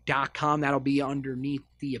HeelToughBlog.com. That'll be underneath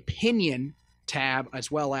the opinion tab, as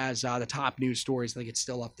well as the top news stories. I think it's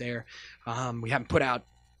still up there. We haven't put out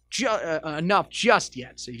enough just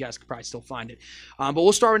yet, so you guys could probably still find it. But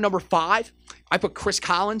we'll start with number 5. I put Chris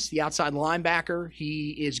Collins, the outside linebacker.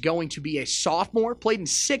 He is going to be a sophomore, played in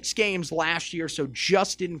 6 games last year, so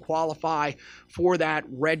just didn't qualify for that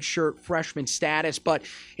redshirt freshman status. But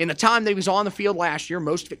in the time that he was on the field last year,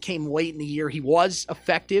 most of it came late in the year. He was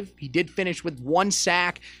effective. He did finish with 1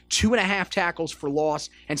 sack, 2.5 tackles for loss,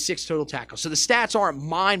 and 6 total tackles. So the stats aren't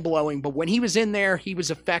mind-blowing, but when he was in there, he was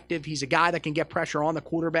effective. He's a guy that can get pressure on the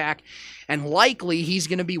quarterback, and likely he's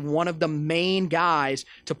going to be one of the main guys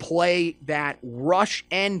to play that rush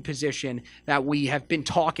end position that we have been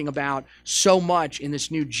talking about so much in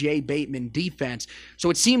this new Jay Bateman defense.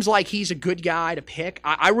 So it seems like he's a good guy to pick.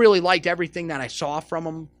 I really liked everything that I saw from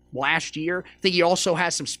him last year. I think he also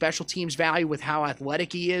has some special teams value with how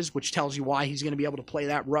athletic he is, which tells you why he's going to be able to play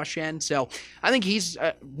that rush end. So I think he's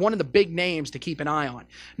one of the big names to keep an eye on.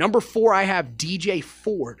 Number 4, I have DJ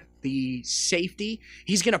Ford, the safety.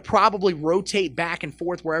 He's going to probably rotate back and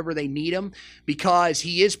forth wherever they need him because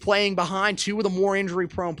he is playing behind 2 of the more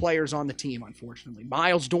injury-prone players on the team, unfortunately.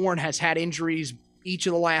 Miles Dorn has had injuries each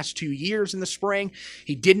of the last 2 years in the spring.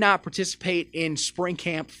 He did not participate in spring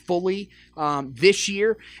camp fully this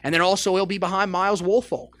year. And then also he'll be behind Miles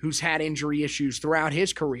Woolfolk, who's had injury issues throughout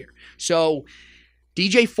his career. So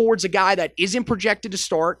DJ Ford's a guy that isn't projected to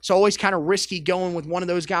start. It's always kind of risky going with one of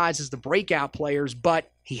those guys as the breakout players,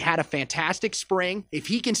 but He had a fantastic spring. If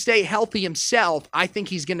he can stay healthy himself, I think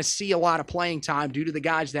he's going to see a lot of playing time due to the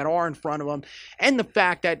guys that are in front of him and the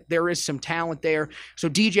fact that there is some talent there. So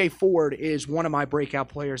DJ Ford is one of my breakout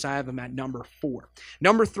players. I have him at number 4.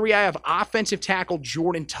 Number 3, I have offensive tackle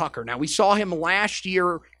Jordan Tucker. Now, we saw him last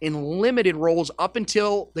year in limited roles up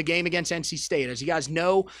until the game against NC State. As you guys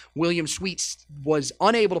know, William Sweet was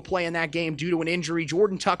unable to play in that game due to an injury.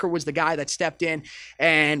 Jordan Tucker was the guy that stepped in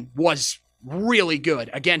and was really good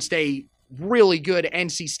against a really good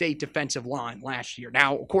NC State defensive line last year.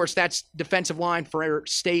 Now, of course, that's defensive line for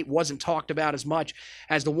State wasn't talked about as much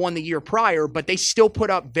as the one the year prior, but they still put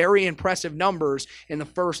up very impressive numbers in the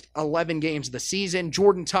first 11 games of the season.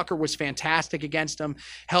 Jordan Tucker was fantastic against them,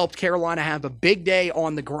 helped Carolina have a big day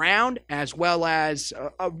on the ground as well as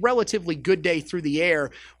a relatively good day through the air.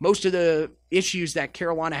 Most of the issues that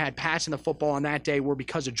Carolina had passing the football on that day were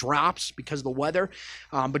because of drops, because of the weather.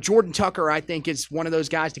 But Jordan Tucker, I think, is one of those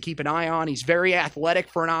guys to keep an eye on. He's very athletic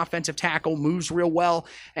for an offensive tackle, moves real well,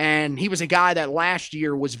 and he was a guy that last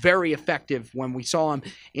year was very effective when we saw him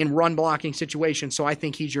in run blocking situations. So I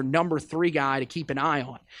think he's your number 3 guy to keep an eye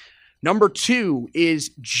on. Number 2 is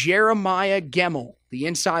Jeremiah Gemmel, the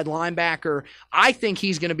inside linebacker. I think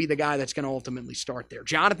he's going to be the guy that's going to ultimately start there.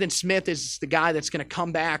 Jonathan Smith is the guy that's going to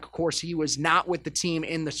come back. Of course, he was not with the team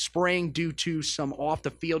in the spring due to some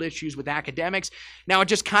off-the-field issues with academics. Now, it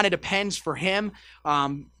just kind of depends for him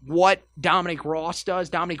what Dominic Ross does.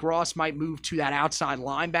 Dominic Ross might move to that outside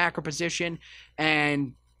linebacker position,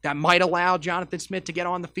 and that might allow Jonathan Smith to get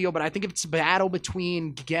on the field. But I think if it's a battle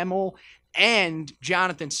between Gemmel and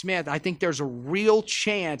Jonathan Smith, I think there's a real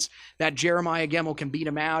chance that Jeremiah Gemmel can beat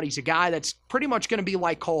him out. He's a guy that's pretty much going to be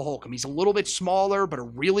like Cole Holcomb. He's a little bit smaller, but a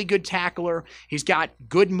really good tackler. He's got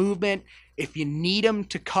good movement. If you need him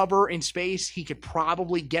to cover in space, he could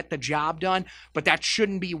probably get the job done, but that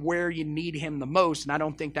shouldn't be where you need him the most, and I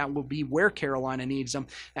don't think that will be where Carolina needs him.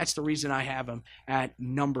 That's the reason I have him at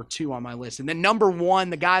number 2 on my list. And then number 1,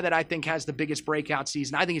 the guy that I think has the biggest breakout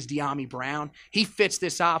season, I think is De'Ami Brown. He fits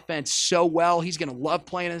this offense so well. He's going to love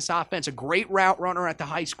playing in this offense. A great route runner at the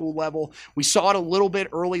high school level. We saw it a little bit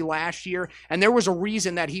early last year, and there was a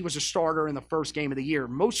reason that he was a starter in the first game of the year.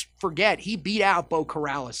 Most forget he beat out Bo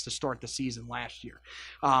Corrales to start the season last year.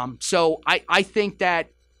 So I think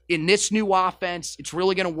that in this new offense, it's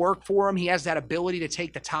really going to work for him. He has that ability to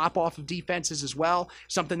take the top off of defenses as well,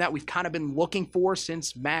 something that we've kind of been looking for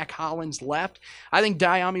since Mac Hollins left. I think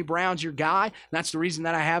De'Ami Brown's your guy, and that's the reason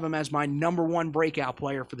that I have him as my number 1 breakout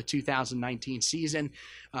player for the 2019 season.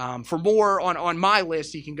 For more on my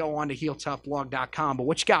list, you can go on to HeelToughBlog.com. But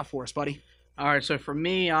what you got for us, buddy? All right, so for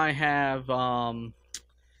me, I have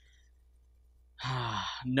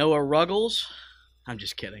Noah Ruggles. I'm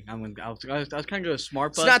just kidding. I was kind of going to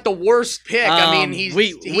smart butt. It's not the worst pick. I mean,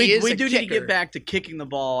 we do need to get back to kicking the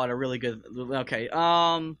ball at a really good. Okay.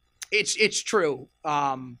 It's true.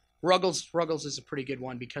 Ruggles is a pretty good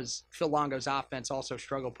one because Phil Longo's offense also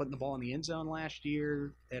struggled putting the ball in the end zone last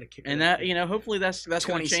year. They had a kicker, and that hopefully that's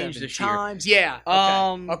going to change this times. year.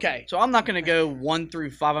 Yeah. Okay. So I'm not going to go 1 through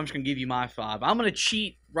 5. I'm just going to give you my 5. I'm going to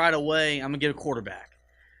cheat right away. I'm going to get a quarterback.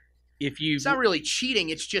 It's not really cheating,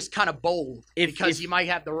 it's just kind of bold because you might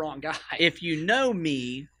have the wrong guy. If you know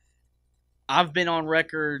me, I've been on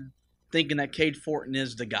record thinking that Cade Fortin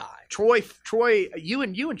is the guy. Troy, you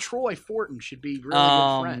and Troy Fortin should be really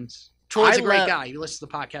good friends. Troy's a great guy. He listens to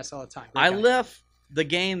the podcast all the time. I left the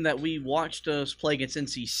game that we watched us play against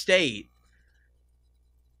NC State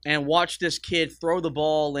and watched this kid throw the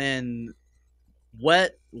ball in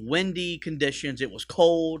wet, windy conditions. It was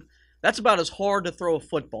cold. That's about as hard to throw a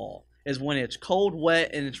football is when it's cold, wet,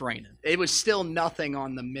 and it's raining. It was still nothing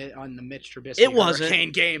on the Mitch Trubisky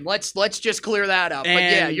Hurricane game. Let's just clear that up. But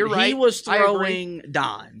yeah, you're right. He was throwing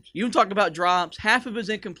dimes. You talk about drops. Half of his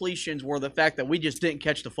incompletions were the fact that we just didn't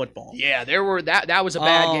catch the football. Yeah, that was a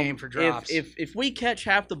bad game for drops. If we catch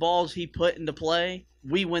half the balls he put into play,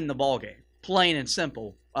 we win the ball game. Plain and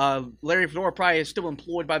simple. Larry Fedora probably is still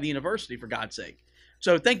employed by the university, for God's sake.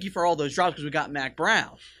 So thank you for all those drops because we got Mac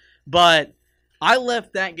Brown. But I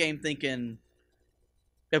left that game thinking,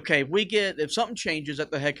 okay, if something changes at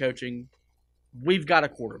the head coaching, we've got a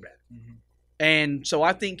quarterback. Mm-hmm. And so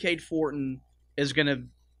I think Cade Fortin is going to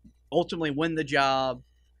ultimately win the job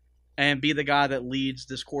and be the guy that leads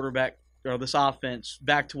this quarterback or this offense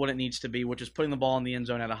back to what it needs to be, which is putting the ball in the end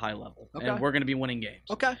zone at a high level. Okay. And we're going to be winning games.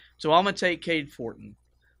 Okay. So I'm going to take Cade Fortin.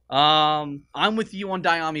 I'm with you on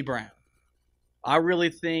De'Ami Brown. I really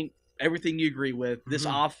think everything you agree with, this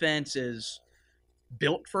offense is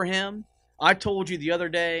built for him. I told you the other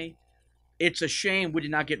day, it's a shame we did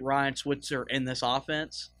not get Ryan Switzer in this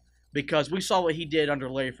offense because we saw what he did under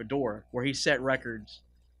Larry Fedora, where he set records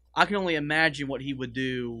I can only imagine what he would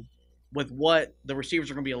do with what the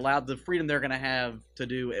receivers are going to be allowed, the freedom they're going to have to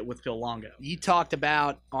do it with Phil Longo. You talked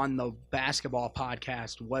about on the basketball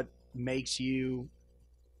podcast what makes you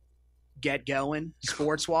get going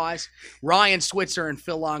sports-wise. Ryan Switzer and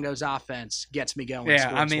Phil Longo's offense gets me going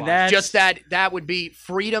sports-wise. I mean, that's just that would be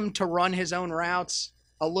freedom to run his own routes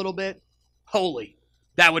a little bit. Holy,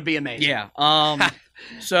 that would be amazing. Yeah.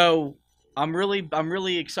 So I'm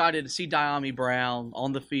really excited to see Diami Brown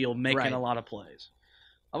on the field making a lot of plays.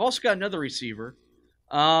 I've also got another receiver,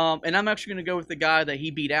 and I'm actually going to go with the guy that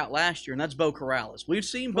he beat out last year, and that's Bo Corrales. We've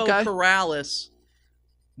seen Bo Corrales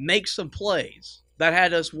make some plays that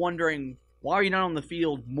had us wondering, why are you not on the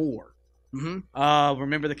field more? Mm-hmm.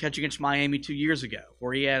 Remember the catch against Miami 2 years ago,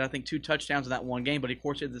 where he had, I think, 2 touchdowns in that one game, but of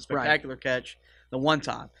course he had the spectacular catch the one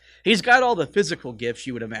time. He's got all the physical gifts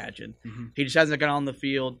you would imagine. Mm-hmm. He just hasn't got on the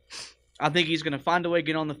field. I think he's going to find a way to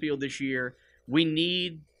get on the field this year. We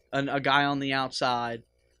need a guy on the outside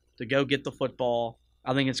to go get the football.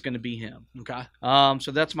 I think it's going to be him. Okay.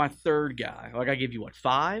 So that's my third guy. Like, I give you what,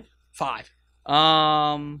 5? 5.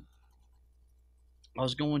 I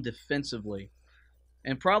was going defensively,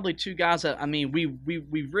 and probably 2 guys that we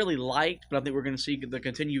really liked, but I think we're going to see the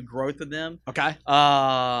continued growth of them. Okay.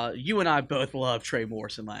 You and I both loved Trey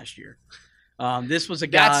Morrison last year. This was a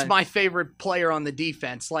guy. That's my favorite player on the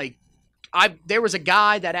defense. Like, there was a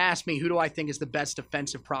guy that asked me, who do I think is the best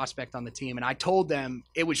defensive prospect on the team? And I told them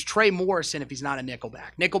it was Trey Morrison if he's not a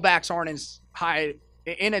nickelback. Nickelbacks aren't as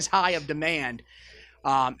high of demand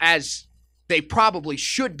as they probably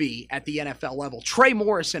should be at the NFL level. Trey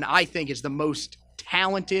Morrison, I think, is the most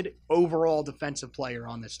talented overall defensive player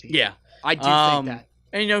on this team. Yeah. I do think that.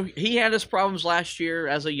 And, he had his problems last year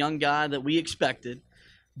as a young guy that we expected,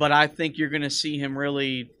 but I think you're going to see him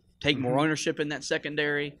really take more ownership in that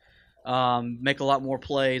secondary. Make a lot more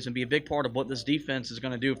plays and be a big part of what this defense is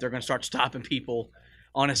going to do if they're going to start stopping people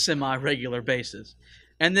on a semi-regular basis.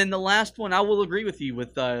 And then the last one, I will agree with you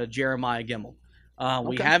with Jeremiah Gemmel.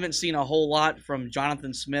 We haven't seen a whole lot from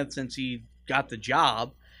Jonathan Smith since he got the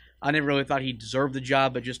job. I never really thought he deserved the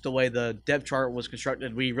job, but just the way the depth chart was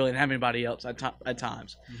constructed, we really didn't have anybody else at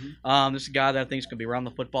times. This is a guy that I think is going to be around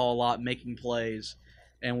the football a lot, making plays,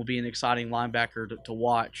 and will be an exciting linebacker to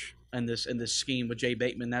watch. In this scheme with Jay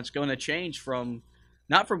Bateman, that's going to change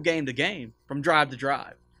not from game to game, from drive to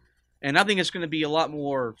drive. And I think it's going to be a lot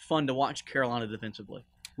more fun to watch Carolina defensively.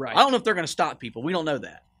 Right. I don't know if they're going to stop people. We don't know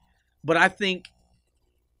that. But I think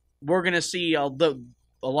we're going to see a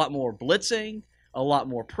lot more blitzing, a lot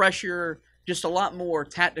more pressure, just a lot more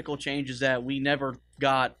tactical changes that we never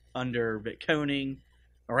got under Vic Koenig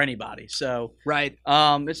or anybody. So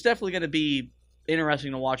it's definitely going to be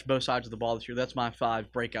interesting to watch both sides of the ball this year. That's my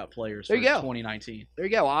 5 breakout players for 2019. There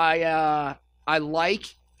you go. I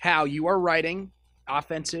like how you are writing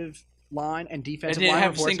offensive line and defensive line.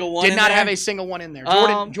 Have a single one Did not there? have a single one in there.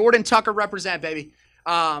 Jordan Tucker represent, baby.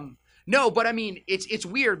 No, but I mean, it's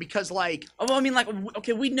weird because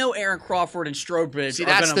okay, we know Aaron Crawford and Strobridge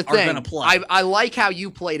are going to play. I like how you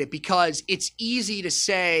played it because it's easy to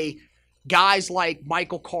say guys like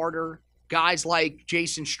Michael Carter, guys like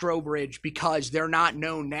Jason Strobridge, because they're not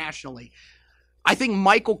known nationally. I think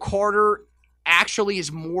Michael Carter actually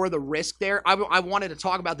is more the risk there. I wanted to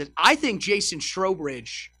talk about this. I think Jason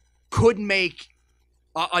Strobridge could make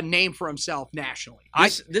a name for himself nationally.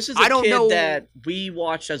 This is a kid that we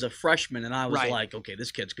watched as a freshman, and I was like, okay,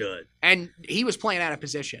 this kid's good. And he was playing out of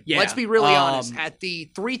position. Yeah. Let's be really honest. At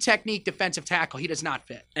the 3-technique defensive tackle, he does not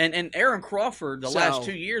fit. And Aaron Crawford, the last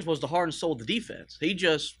 2 years, was the heart and soul of the defense. He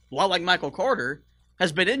just, a lot like Michael Carter,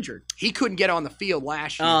 has been injured. He couldn't get on the field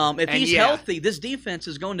last year. If he's healthy, this defense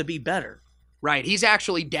is going to be better. Right. He's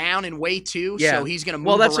actually down in weight, too, so he's going to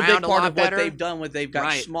move around a lot better. Well, that's a big part of what they've done. They've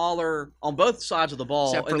got smaller on both sides of the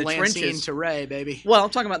ball. Except for in the Lancine trenches. Teray, baby. Well,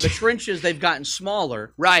 I'm talking about the trenches. They've gotten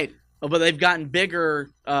smaller. Right. But they've gotten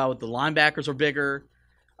bigger. The linebackers are bigger.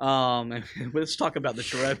 Let's talk about the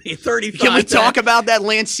Teray. 35. Can we talk about that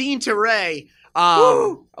Lancine Teray?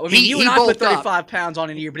 You and I put 35 pounds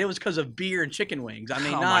on in a year, but it was because of beer and chicken wings. I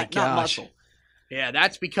mean, not muscle. Yeah,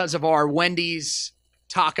 that's because of our Wendy's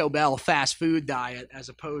Taco Bell fast food diet as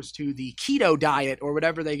opposed to the keto diet or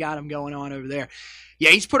whatever they got him going on over there. Yeah,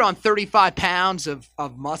 he's put on 35 pounds of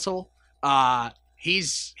muscle.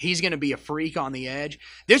 He's going to be a freak on the edge.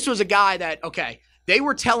 This was a guy that, they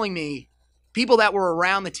were telling me, people that were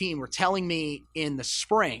around the team were telling me in the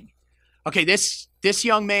spring, this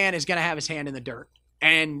young man is going to have his hand in the dirt.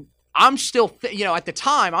 And I'm still, at the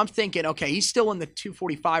time, I'm thinking, he's still in the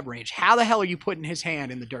 245 range. How the hell are you putting his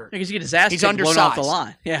hand in the dirt? Because he get his ass he's blown off the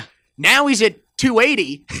line. Yeah. Now he's at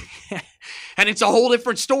 280, and it's a whole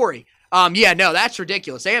different story. Yeah, no, that's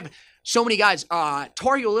ridiculous. They have so many guys.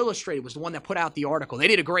 Tar Heel Illustrated was the one that put out the article. They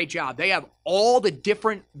did a great job. They have all the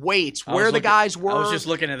different weights, where the guys were, I was just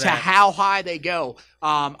looking at to that. how high they go.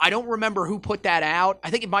 I don't remember who put that out. I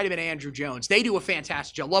think it might have been Andrew Jones. They do a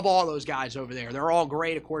fantastic job. Love all those guys over there. They're all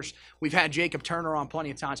great. Of course, we've had Jacob Turner on plenty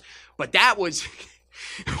of times. But that was...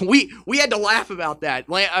 we had to laugh about that.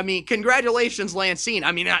 I mean, congratulations, Lancine.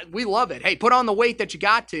 I mean, we love it. Hey, put on the weight that you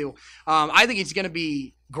got to. I think he's going to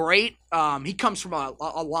be great. He comes from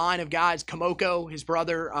a line of guys. Kamoko, his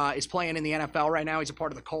brother, is playing in the NFL right now. He's a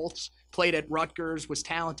part of the Colts. Played at Rutgers, was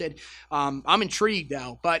talented. I'm intrigued,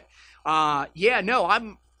 though. But, when I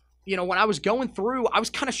was going through, I was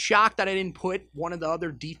kind of shocked that I didn't put one of the other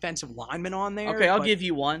defensive linemen on there. Okay, I'll give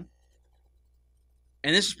you one.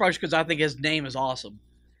 And this is probably because I think his name is awesome.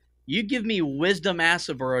 You give me Wisdom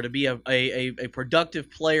Asaburo to be a productive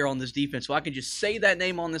player on this defense, so I can just say that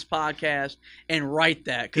name on this podcast and write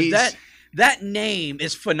that. Because that name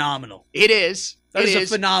is phenomenal. It is. That is a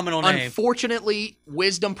phenomenal name. Unfortunately,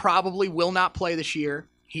 Wisdom probably will not play this year.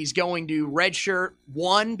 He's going to redshirt,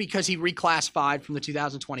 one, because he reclassified from the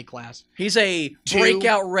 2020 class. He's a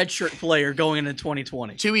breakout redshirt player going into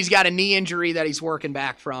 2020. Two, he's got a knee injury that he's working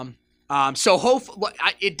back from. So hopefully,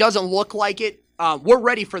 it doesn't look like it. We're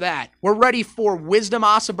ready for that. We're ready for Wisdom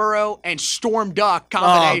Asaburo and Storm Duck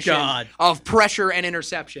combination of pressure and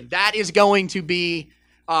interception. That is going to be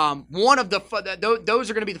one of the those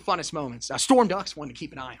are going to be the funnest moments. Storm Duck's one to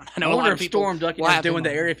keep an eye on. I wonder if Storm Duck is doing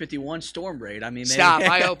the Area 51 storm raid. I mean, stop.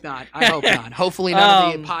 I hope not. I hope not. Hopefully,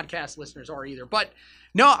 none of the podcast listeners are either. But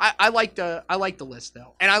no, I like the list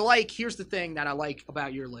though, and here's the thing that I like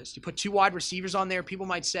about your list. You put 2 wide receivers on there. People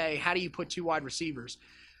might say, how do you put 2 wide receivers?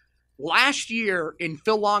 Last year in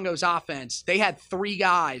Phil Longo's offense, they had 3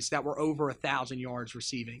 guys that were over 1,000 yards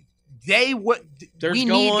receiving. We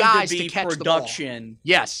need guys to catch production the ball.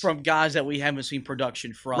 Yes, from guys that we haven't seen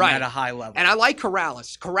production from at a high level. And I like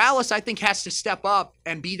Corrales. Corrales, I think, has to step up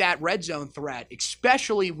and be that red zone threat,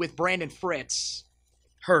 especially with Brandon Fritz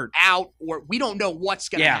hurt out, or we don't know what's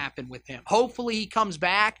going to happen with him. Hopefully he comes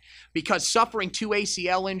back, because suffering 2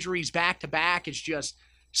 ACL injuries back to back is just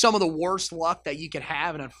some of the worst luck that you could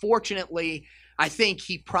have. And unfortunately, I think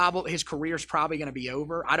his career's probably going to be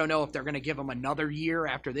over. I don't know if they're going to give him another year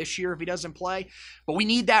after this year if he doesn't play, but we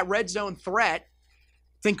need that red zone threat.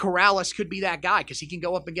 I think Corrales could be that guy because he can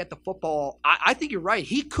go up and get the football. I think you're right.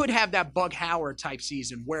 He could have that Bug Howard type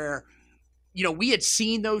season where, we had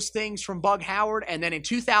seen those things from Bug Howard, and then in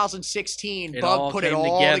 2016, Bug put it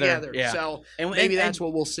all together. Yeah. So maybe that's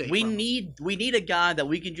what we'll see. We need a guy that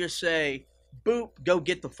we can just say, boop, go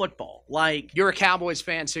get the football. Like, you're a Cowboys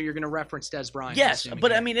fan, so you're going to reference Des Bryant. Yes,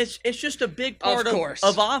 but I mean, it's just a big part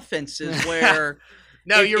of offenses where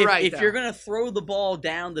no, you're right. If you're going to throw the ball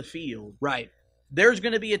down the field, right, there's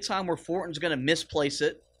going to be a time where Fortin's going to misplace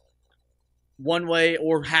it one way,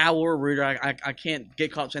 or Howell or Reuter. I can't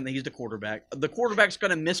get caught saying that he's the quarterback. The quarterback's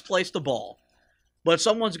going to misplace the ball, but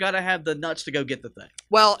someone's got to have the nuts to go get the thing.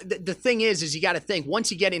 Well, the thing is you got to think,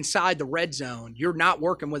 once you get inside the red zone, you're not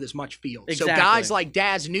working with as much field. Exactly. So guys like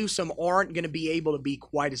Daz Newsome aren't going to be able to be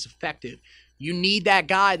quite as effective. You need that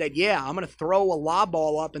guy that, I'm going to throw a lob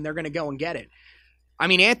ball up and they're going to go and get it. I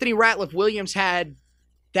mean, Anthony Ratliff-Williams had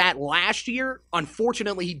that last year.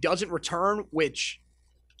 Unfortunately, he doesn't return, which,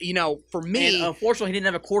 for me... And unfortunately, he didn't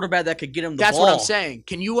have a quarterback that could get him the ball. That's what I'm saying.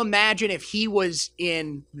 Can you imagine if he was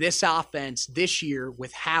in this offense this year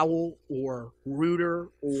with Howell or Reuter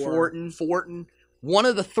or Fortin, one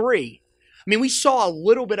of the 3? I mean, we saw a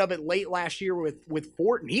little bit of it late last year with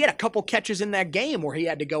Fortin. He had a couple catches in that game where he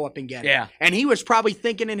had to go up and get it. Yeah. And he was probably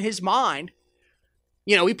thinking in his mind,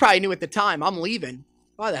 he probably knew at the time, I'm leaving.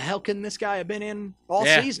 Why the hell couldn't this guy have been in all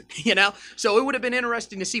season? So it would have been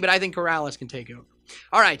interesting to see, but I think Corrales can take over.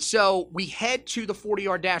 All right, so we head to the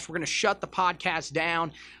 40-yard dash. We're going to shut the podcast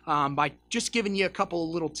down by just giving you a couple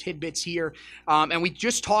of little tidbits here. And we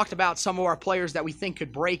just talked about some of our players that we think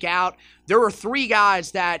could break out. There are 3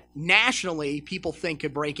 guys that nationally people think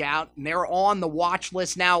could break out, and they're on the watch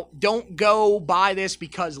list. Now, don't go by this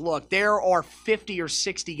because, look, there are 50 or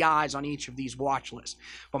 60 guys on each of these watch lists.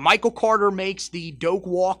 But Michael Carter makes the Doak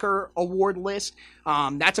Walker Award list.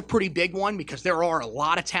 That's a pretty big one because there are a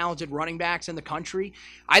lot of talented running backs in the country.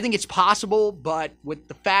 I think it's possible, but with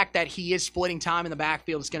the fact that he is splitting time in the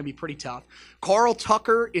backfield, it's going to be pretty tough. Carl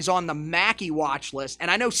Tucker is on the Mackey watch list, and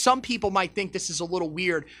I know some people might think this is a little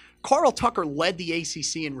weird. Carl Tucker led the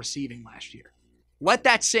ACC in receiving last year. Let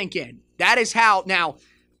that sink in. That is how. Now,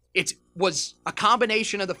 it was a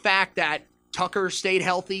combination of the fact that Tucker stayed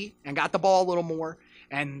healthy and got the ball a little more,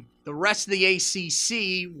 and the rest of the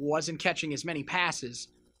ACC wasn't catching as many passes,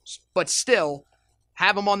 but still,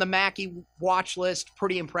 have him on the Mackey watch list.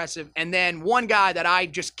 Pretty impressive. And then one guy that I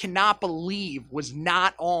just cannot believe was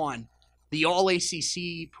not on the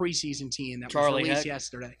All-ACC preseason team that was released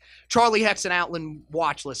yesterday. Charlie Heck's an Outland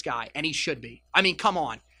watch list guy, and he should be. I mean, come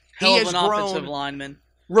on. Hell of an offensive lineman.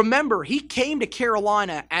 Remember, he came to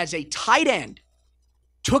Carolina as a tight end,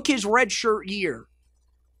 took his redshirt year,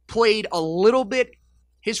 played a little bit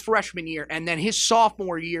his freshman year, and then his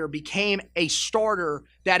sophomore year became a starter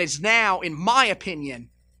that is now, in my opinion,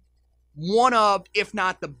 one of, if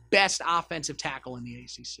not the best offensive tackle in the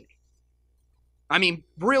ACC. I mean,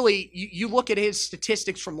 really, you look at his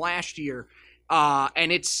statistics from last year,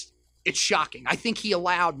 and it's shocking. I think he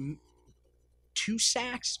allowed 2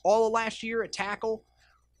 sacks all of last year at tackle,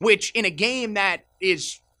 which in a game that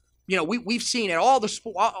is, we've seen it.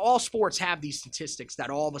 All sports have these statistics that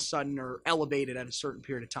all of a sudden are elevated at a certain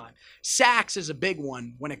period of time. Sacks is a big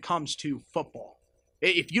one when it comes to football.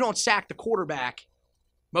 If you don't sack the quarterback,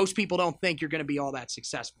 most people don't think you're going to be all that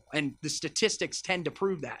successful, and the statistics tend to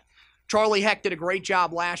prove that. Charlie Heck did a great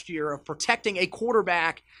job last year of protecting a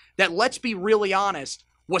quarterback that, let's be really honest,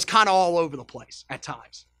 was kind of all over the place at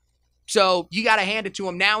times. So you got to hand it to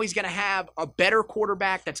him. Now he's going to have a better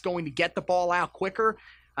quarterback that's going to get the ball out quicker.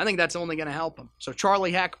 I think that's only going to help him. So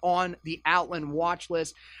Charlie Heck on the Outland watch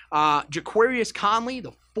list. Jaquarius Conley,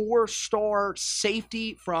 the 4-star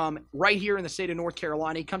safety from right here in the state of North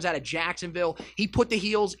Carolina. He comes out of Jacksonville. He put the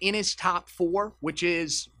Heels in his top 4, which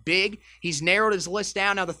is big. He's narrowed his list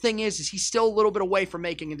down. Now, the thing is he's still a little bit away from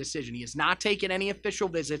making a decision. He has not taken any official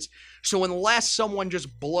visits. So unless someone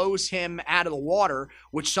just blows him out of the water,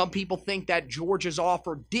 which some people think that Georgia's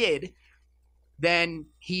offer did, then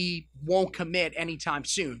he won't commit anytime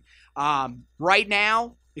soon. Right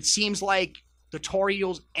now, it seems like the Tar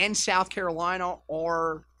Heels and South Carolina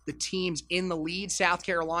are the teams in the lead. South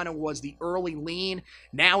Carolina was the early lean.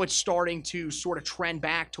 Now it's starting to sort of trend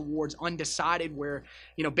back towards undecided, where,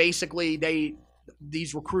 basically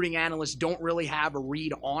these recruiting analysts don't really have a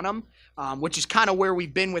read on him, which is kind of where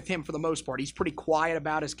we've been with him for the most part. He's pretty quiet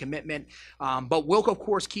about his commitment, but we'll, of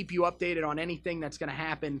course, keep you updated on anything that's going to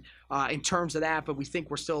happen in terms of that, but we think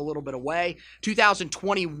we're still a little bit away.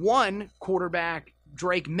 2021 quarterback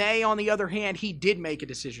Drake May, on the other hand, he did make a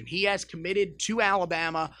decision. He has committed to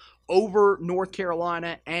Alabama over North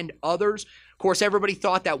Carolina and others. Of course, everybody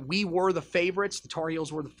thought that we were the favorites. The Tar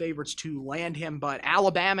Heels were the favorites to land him, but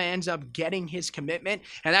Alabama ends up getting his commitment,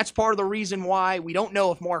 and that's part of the reason why we don't know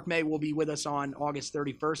if Mark May will be with us on August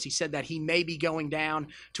 31st. He said that he may be going down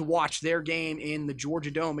to watch their game in the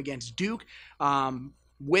Georgia Dome against Duke.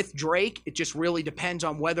 With Drake, it just really depends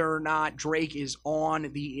on whether or not Drake is on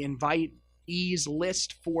the invitees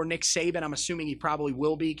list for Nick Saban. I'm assuming he probably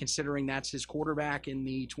will be, considering that's his quarterback in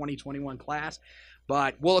the 2021 class.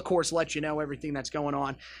 But we'll, of course, let you know everything that's going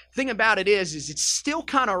on. The thing about it is it's still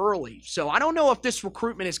kind of early. So I don't know if this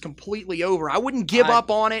recruitment is completely over. I wouldn't give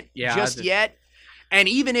up on it just yet. And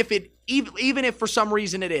even if for some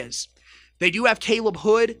reason it is, they do have Caleb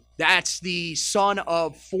Hood. That's the son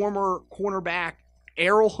of former cornerback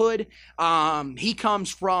Errol Hood. He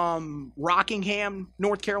comes from Rockingham,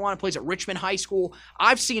 North Carolina, plays at Richmond High School.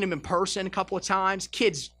 I've seen him in person a couple of times.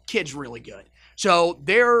 Kid's really good. So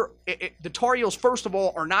the Tar Heels, first of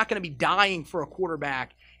all, are not going to be dying for a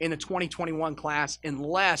quarterback in the 2021 class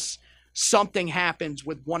unless something happens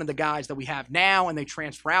with one of the guys that we have now and they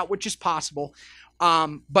transfer out, which is possible.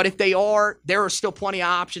 But if they are, there are still plenty of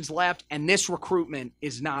options left, and this recruitment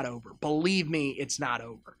is not over. Believe me, it's not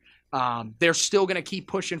over. They're still going to keep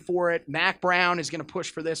pushing for it. Mac Brown is going to push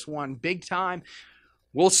for this one big time.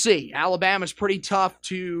 We'll see. Alabama's pretty tough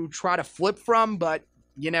to try to flip from, but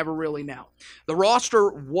you never really know. The roster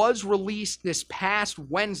was released this past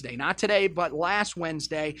Wednesday. Not today, but last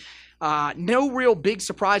Wednesday. No real big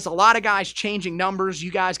surprise. A lot of guys changing numbers.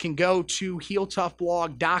 You guys can go to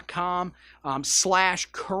HeelToughBlog.com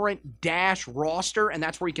 /current-roster, and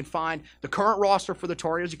that's where you can find the current roster for the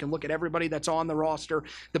Tar Heels. You can look at everybody that's on the roster.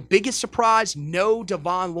 The biggest surprise, no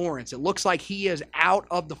Devon Lawrence. It looks like he is out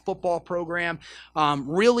of the football program.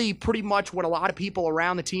 Really, pretty much what a lot of people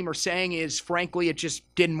around the team are saying is, frankly, it just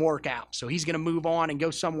didn't work out. So he's going to move on and go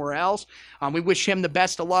somewhere else. We wish him the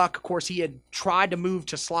best of luck. Of course, he had tried to move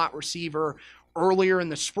to slot receiver earlier in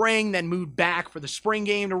the spring, then moved back for the spring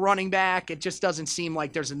game to running back. It just doesn't seem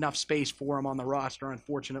like there's enough space for him on the roster,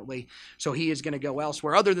 unfortunately. So he is going to go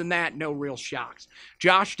elsewhere. Other than that, no real shocks.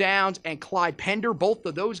 Josh Downs and Clyde Pender, both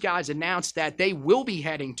of those guys announced that they will be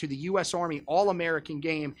heading to the U.S. Army All-American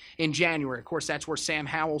game in January. Of course, that's where Sam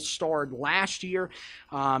Howell starred last year.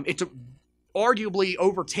 It's arguably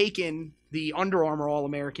overtaken the Under Armour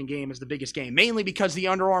All-American game as the biggest game, mainly because the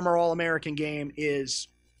Under Armour All-American game is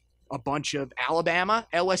a bunch of Alabama,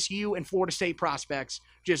 LSU, and Florida State prospects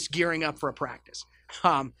just gearing up for a practice.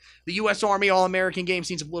 The U.S. Army All-American game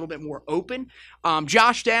seems a little bit more open.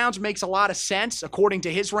 Josh Downs makes a lot of sense according to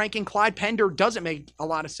his ranking. Clyde Pender doesn't make a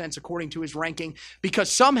lot of sense according to his ranking because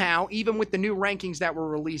somehow, even with the new rankings that were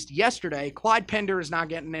released yesterday, Clyde Pender is not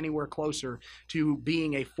getting anywhere closer to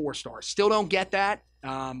being a 4-star. Still don't get that.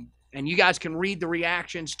 And you guys can read the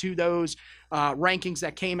reactions to those rankings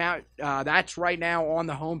that came out. That's right now on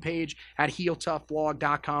the homepage at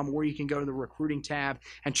HeelToughBlog.com, where you can go to the recruiting tab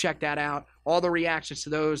and check that out. All the reactions to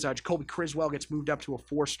those. Jacoby Criswell gets moved up to a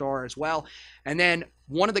 4-star as well. And then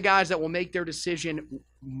one of the guys that will make their decision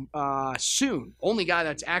soon, only guy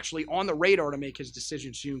that's actually on the radar to make his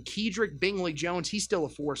decision soon, Kedrick Bingley-Jones. He's still a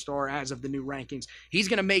 4-star as of the new rankings. He's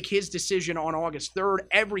going to make his decision on August 3rd.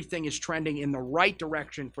 Everything is trending in the right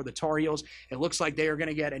direction for the Tar Heels. It looks like they are going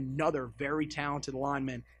to get another very talented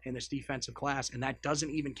lineman in this defensive class, and that doesn't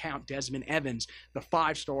even count Desmond Evans, the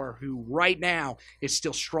 5-star, who right now is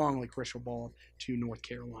still strongly crystal balled to North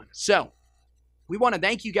Carolina. So we want to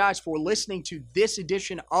thank you guys for listening to this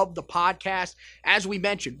edition of the podcast. As we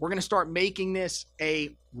mentioned, we're going to start making this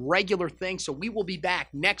a regular thing, so we will be back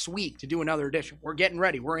next week to do another edition. We're getting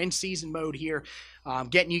ready. We're in season mode here,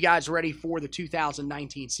 getting you guys ready for the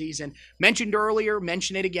 2019 season. Mentioned earlier,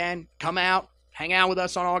 mention it again. Come out, hang out with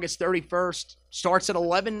us on August 31st. Starts at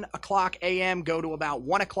 11 o'clock a.m., go to about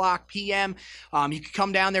 1 o'clock p.m. You can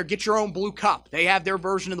come down there, get your own Blue Cup. They have their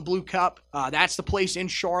version of the Blue Cup. That's the place in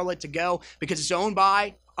Charlotte to go because it's owned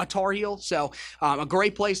by a Tar Heel. So a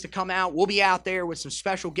great place to come out. We'll be out there with some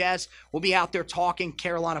special guests. We'll be out there talking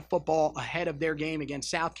Carolina football ahead of their game against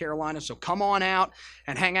South Carolina. So come on out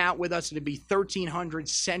and hang out with us. It'll be 1300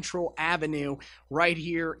 Central Avenue right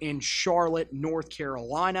here in Charlotte, North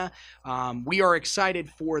Carolina. We are excited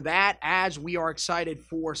for that, as we are excited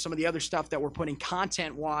for some of the other stuff that we're putting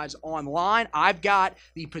content-wise online. I've got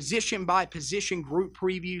the position-by-position group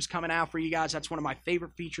previews coming out for you guys. That's one of my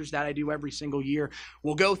favorite features that I do every single year.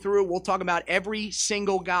 We'll go through, we'll talk about every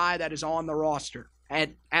single guy that is on the roster,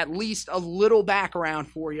 at least a little background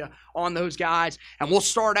for you on those guys. And we'll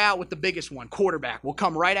start out with the biggest one, quarterback. We'll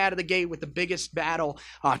come right out of the gate with the biggest battle,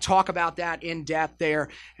 talk about that in depth there.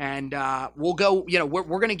 And we'll go, we're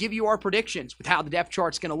going to give you our predictions with how the depth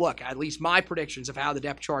chart's going to look, at least my predictions of how the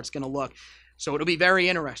depth chart's going to look. So it'll be very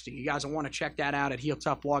interesting. You guys will want to check that out at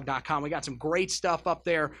HeelToughBlog.com. We got some great stuff up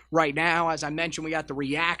there right now. As I mentioned, we got the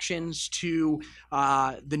reactions to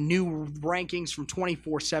the new rankings from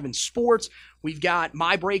 24/7 Sports. We've got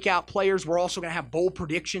my breakout players. We're also going to have bowl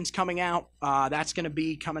predictions coming out. That's going to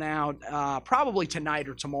be coming out probably tonight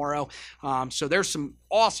or tomorrow. So there's some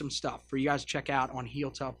awesome stuff for you guys to check out on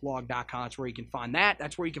HeelToughBlog.com. That's where you can find that.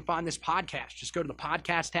 That's where you can find this podcast. Just go to the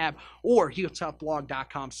podcast tab or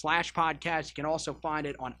HeelToughBlog.com/podcast. You can also find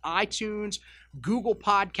it on iTunes, Google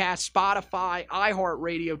Podcasts, Spotify,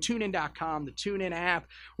 iHeartRadio, TuneIn.com, the TuneIn app,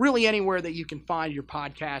 really anywhere that you can find your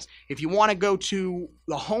podcast. If you want to go to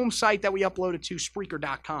the home site that we uploaded to,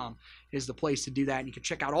 Spreaker.com is the place to do that. And you can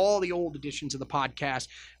check out all the old editions of the podcast.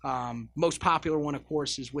 Most popular one, of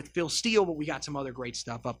course, is with Phil Steele, but we got some other great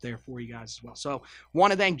stuff up there for you guys as well. So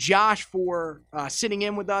want to thank Josh for sitting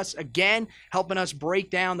in with us again, helping us break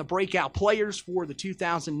down the breakout players for the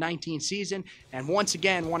 2019 season. And once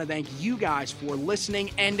again, want to thank you guys for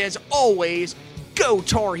listening. And as always, go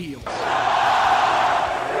Tar Heels!